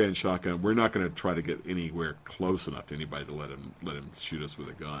caravan shotgun, we're not going to try to get anywhere close enough to anybody to let him shoot us with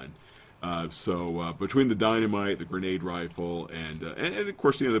a gun. So between the dynamite, the grenade rifle, and of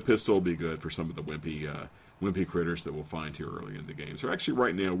course the pistol will be good for some of the wimpy critters that we'll find here early in the game. So actually,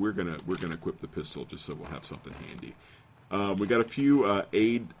 right now we're gonna equip the pistol just so we'll have something handy. We got a few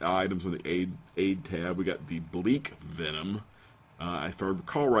aid items on the aid tab. We got the bleak venom. If I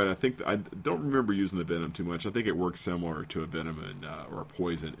recall right, I don't remember using the venom too much. I think it works similar to a venom or a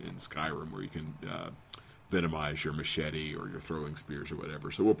poison in Skyrim, where you can venomize your machete or your throwing spears or whatever.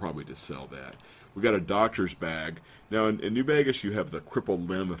 So we'll probably just sell that. We got a doctor's bag. Now in New Vegas you have the crippled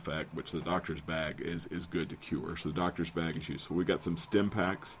limb effect, which the doctor's bag is good to cure. So the doctor's bag is useful. We got some stim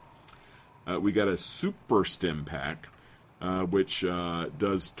packs. We got a super stim pack, which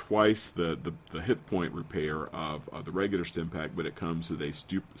does twice the hit point repair of the regular stim pack, but it comes with a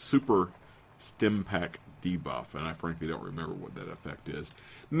super stim pack debuff, and I frankly don't remember what that effect is.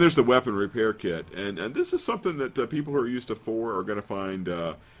 And there's the weapon repair kit, and this is something that people who are used to 4 are going to find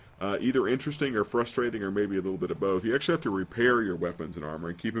either interesting or frustrating, or maybe a little bit of both. You actually have to repair your weapons and armor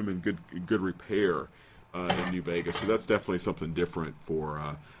and keep them in good repair in New Vegas. So that's definitely something different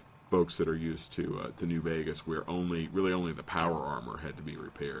for folks that are used to New Vegas, where only the power armor had to be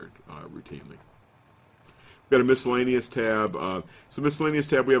repaired routinely. We've got a miscellaneous tab. So miscellaneous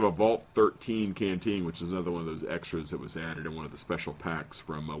tab, we have a Vault 13 canteen, which is another one of those extras that was added in one of the special packs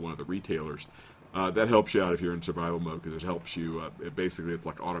from one of the retailers. That helps you out if you're in survival mode, because it helps you. Basically, it's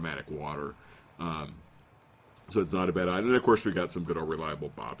like automatic water. So it's not a bad item. And of course, we got some good old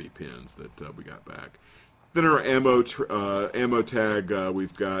reliable bobby pins that we got back. Then our ammo tag,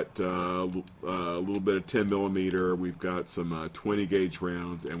 we've got a little bit of 10mm, we've got some 20 gauge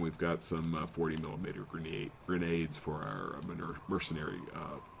rounds, and we've got some 40mm grenades for our mercenary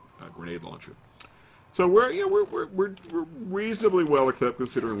grenade launcher. So we're reasonably well equipped,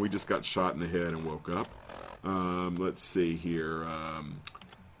 considering we just got shot in the head and woke up. Let's see here.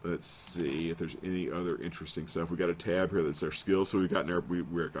 Let's see if there's any other interesting stuff. We got a tab here that's our skills. So we've got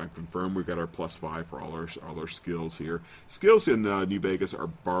I confirm we've got our +5 for all our skills here. Skills in New Vegas are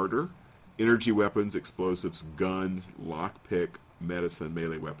barter, energy weapons, explosives, guns, lockpick, medicine,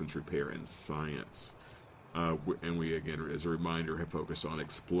 melee weapons, repair, and science. And we, again, as a reminder, have focused on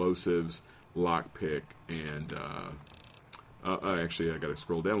explosives, lockpick, and actually, I got to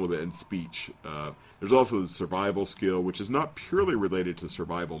scroll down a little bit, and speech. There's also the survival skill, which is not purely related to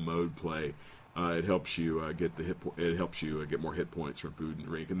survival mode play. It helps you get more hit points from food and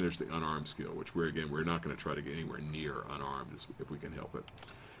drink. And there's the unarmed skill, which we're not going to try to get anywhere near unarmed if we can help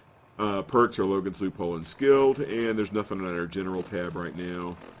it. Perks are Logan's Loophole and Skilled, and there's nothing on our general tab right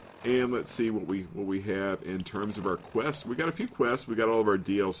now. And let's see what we have in terms of our quests. We got a few quests. We got all of our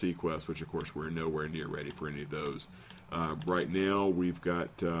DLC quests, which of course we're nowhere near ready for any of those. Right now, we've got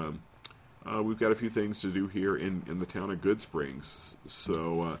a few things to do here in the town of Goodsprings.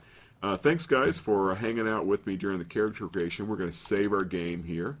 So, thanks guys for hanging out with me during the character creation. We're going to save our game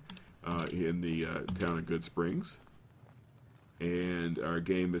here in the town of Goodsprings, and our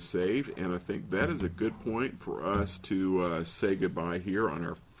game is saved. And I think that is a good point for us to say goodbye here on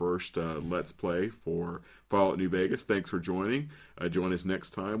our first Let's Play for Fallout New Vegas. Thanks for joining. Join us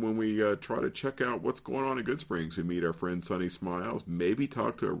next time when we try to check out what's going on in Goodsprings. We meet our friend Sunny Smiles, maybe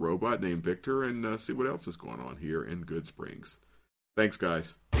talk to a robot named Victor, and see what else is going on here in Goodsprings. Thanks,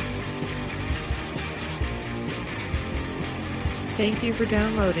 guys. Thank you for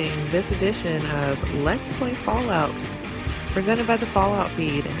downloading this edition of Let's Play Fallout, presented by the Fallout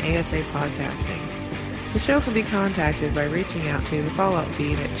Feed and ASA Podcasting. The show can be contacted by reaching out to the Fallout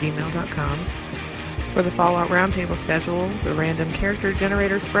Feed at gmail.com. For the Fallout Roundtable schedule, the random character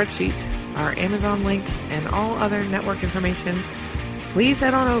generator spreadsheet, our Amazon link, and all other network information, please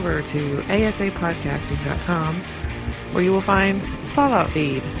head on over to asapodcasting.com, where you will find Fallout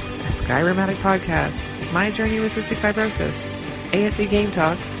Feed, a Skyrimatic podcast, My Journey with Cystic Fibrosis, ASE Game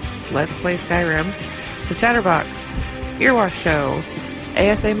Talk, Let's Play Skyrim, The Chatterbox, Earwash Show,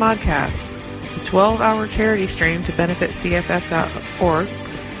 ASA Modcast, the 12-hour charity stream to benefit CFF.org,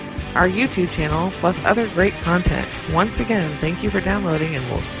 our YouTube channel, plus other great content. Once again, thank you for downloading, and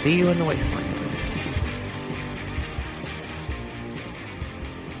we'll see you in the wasteland.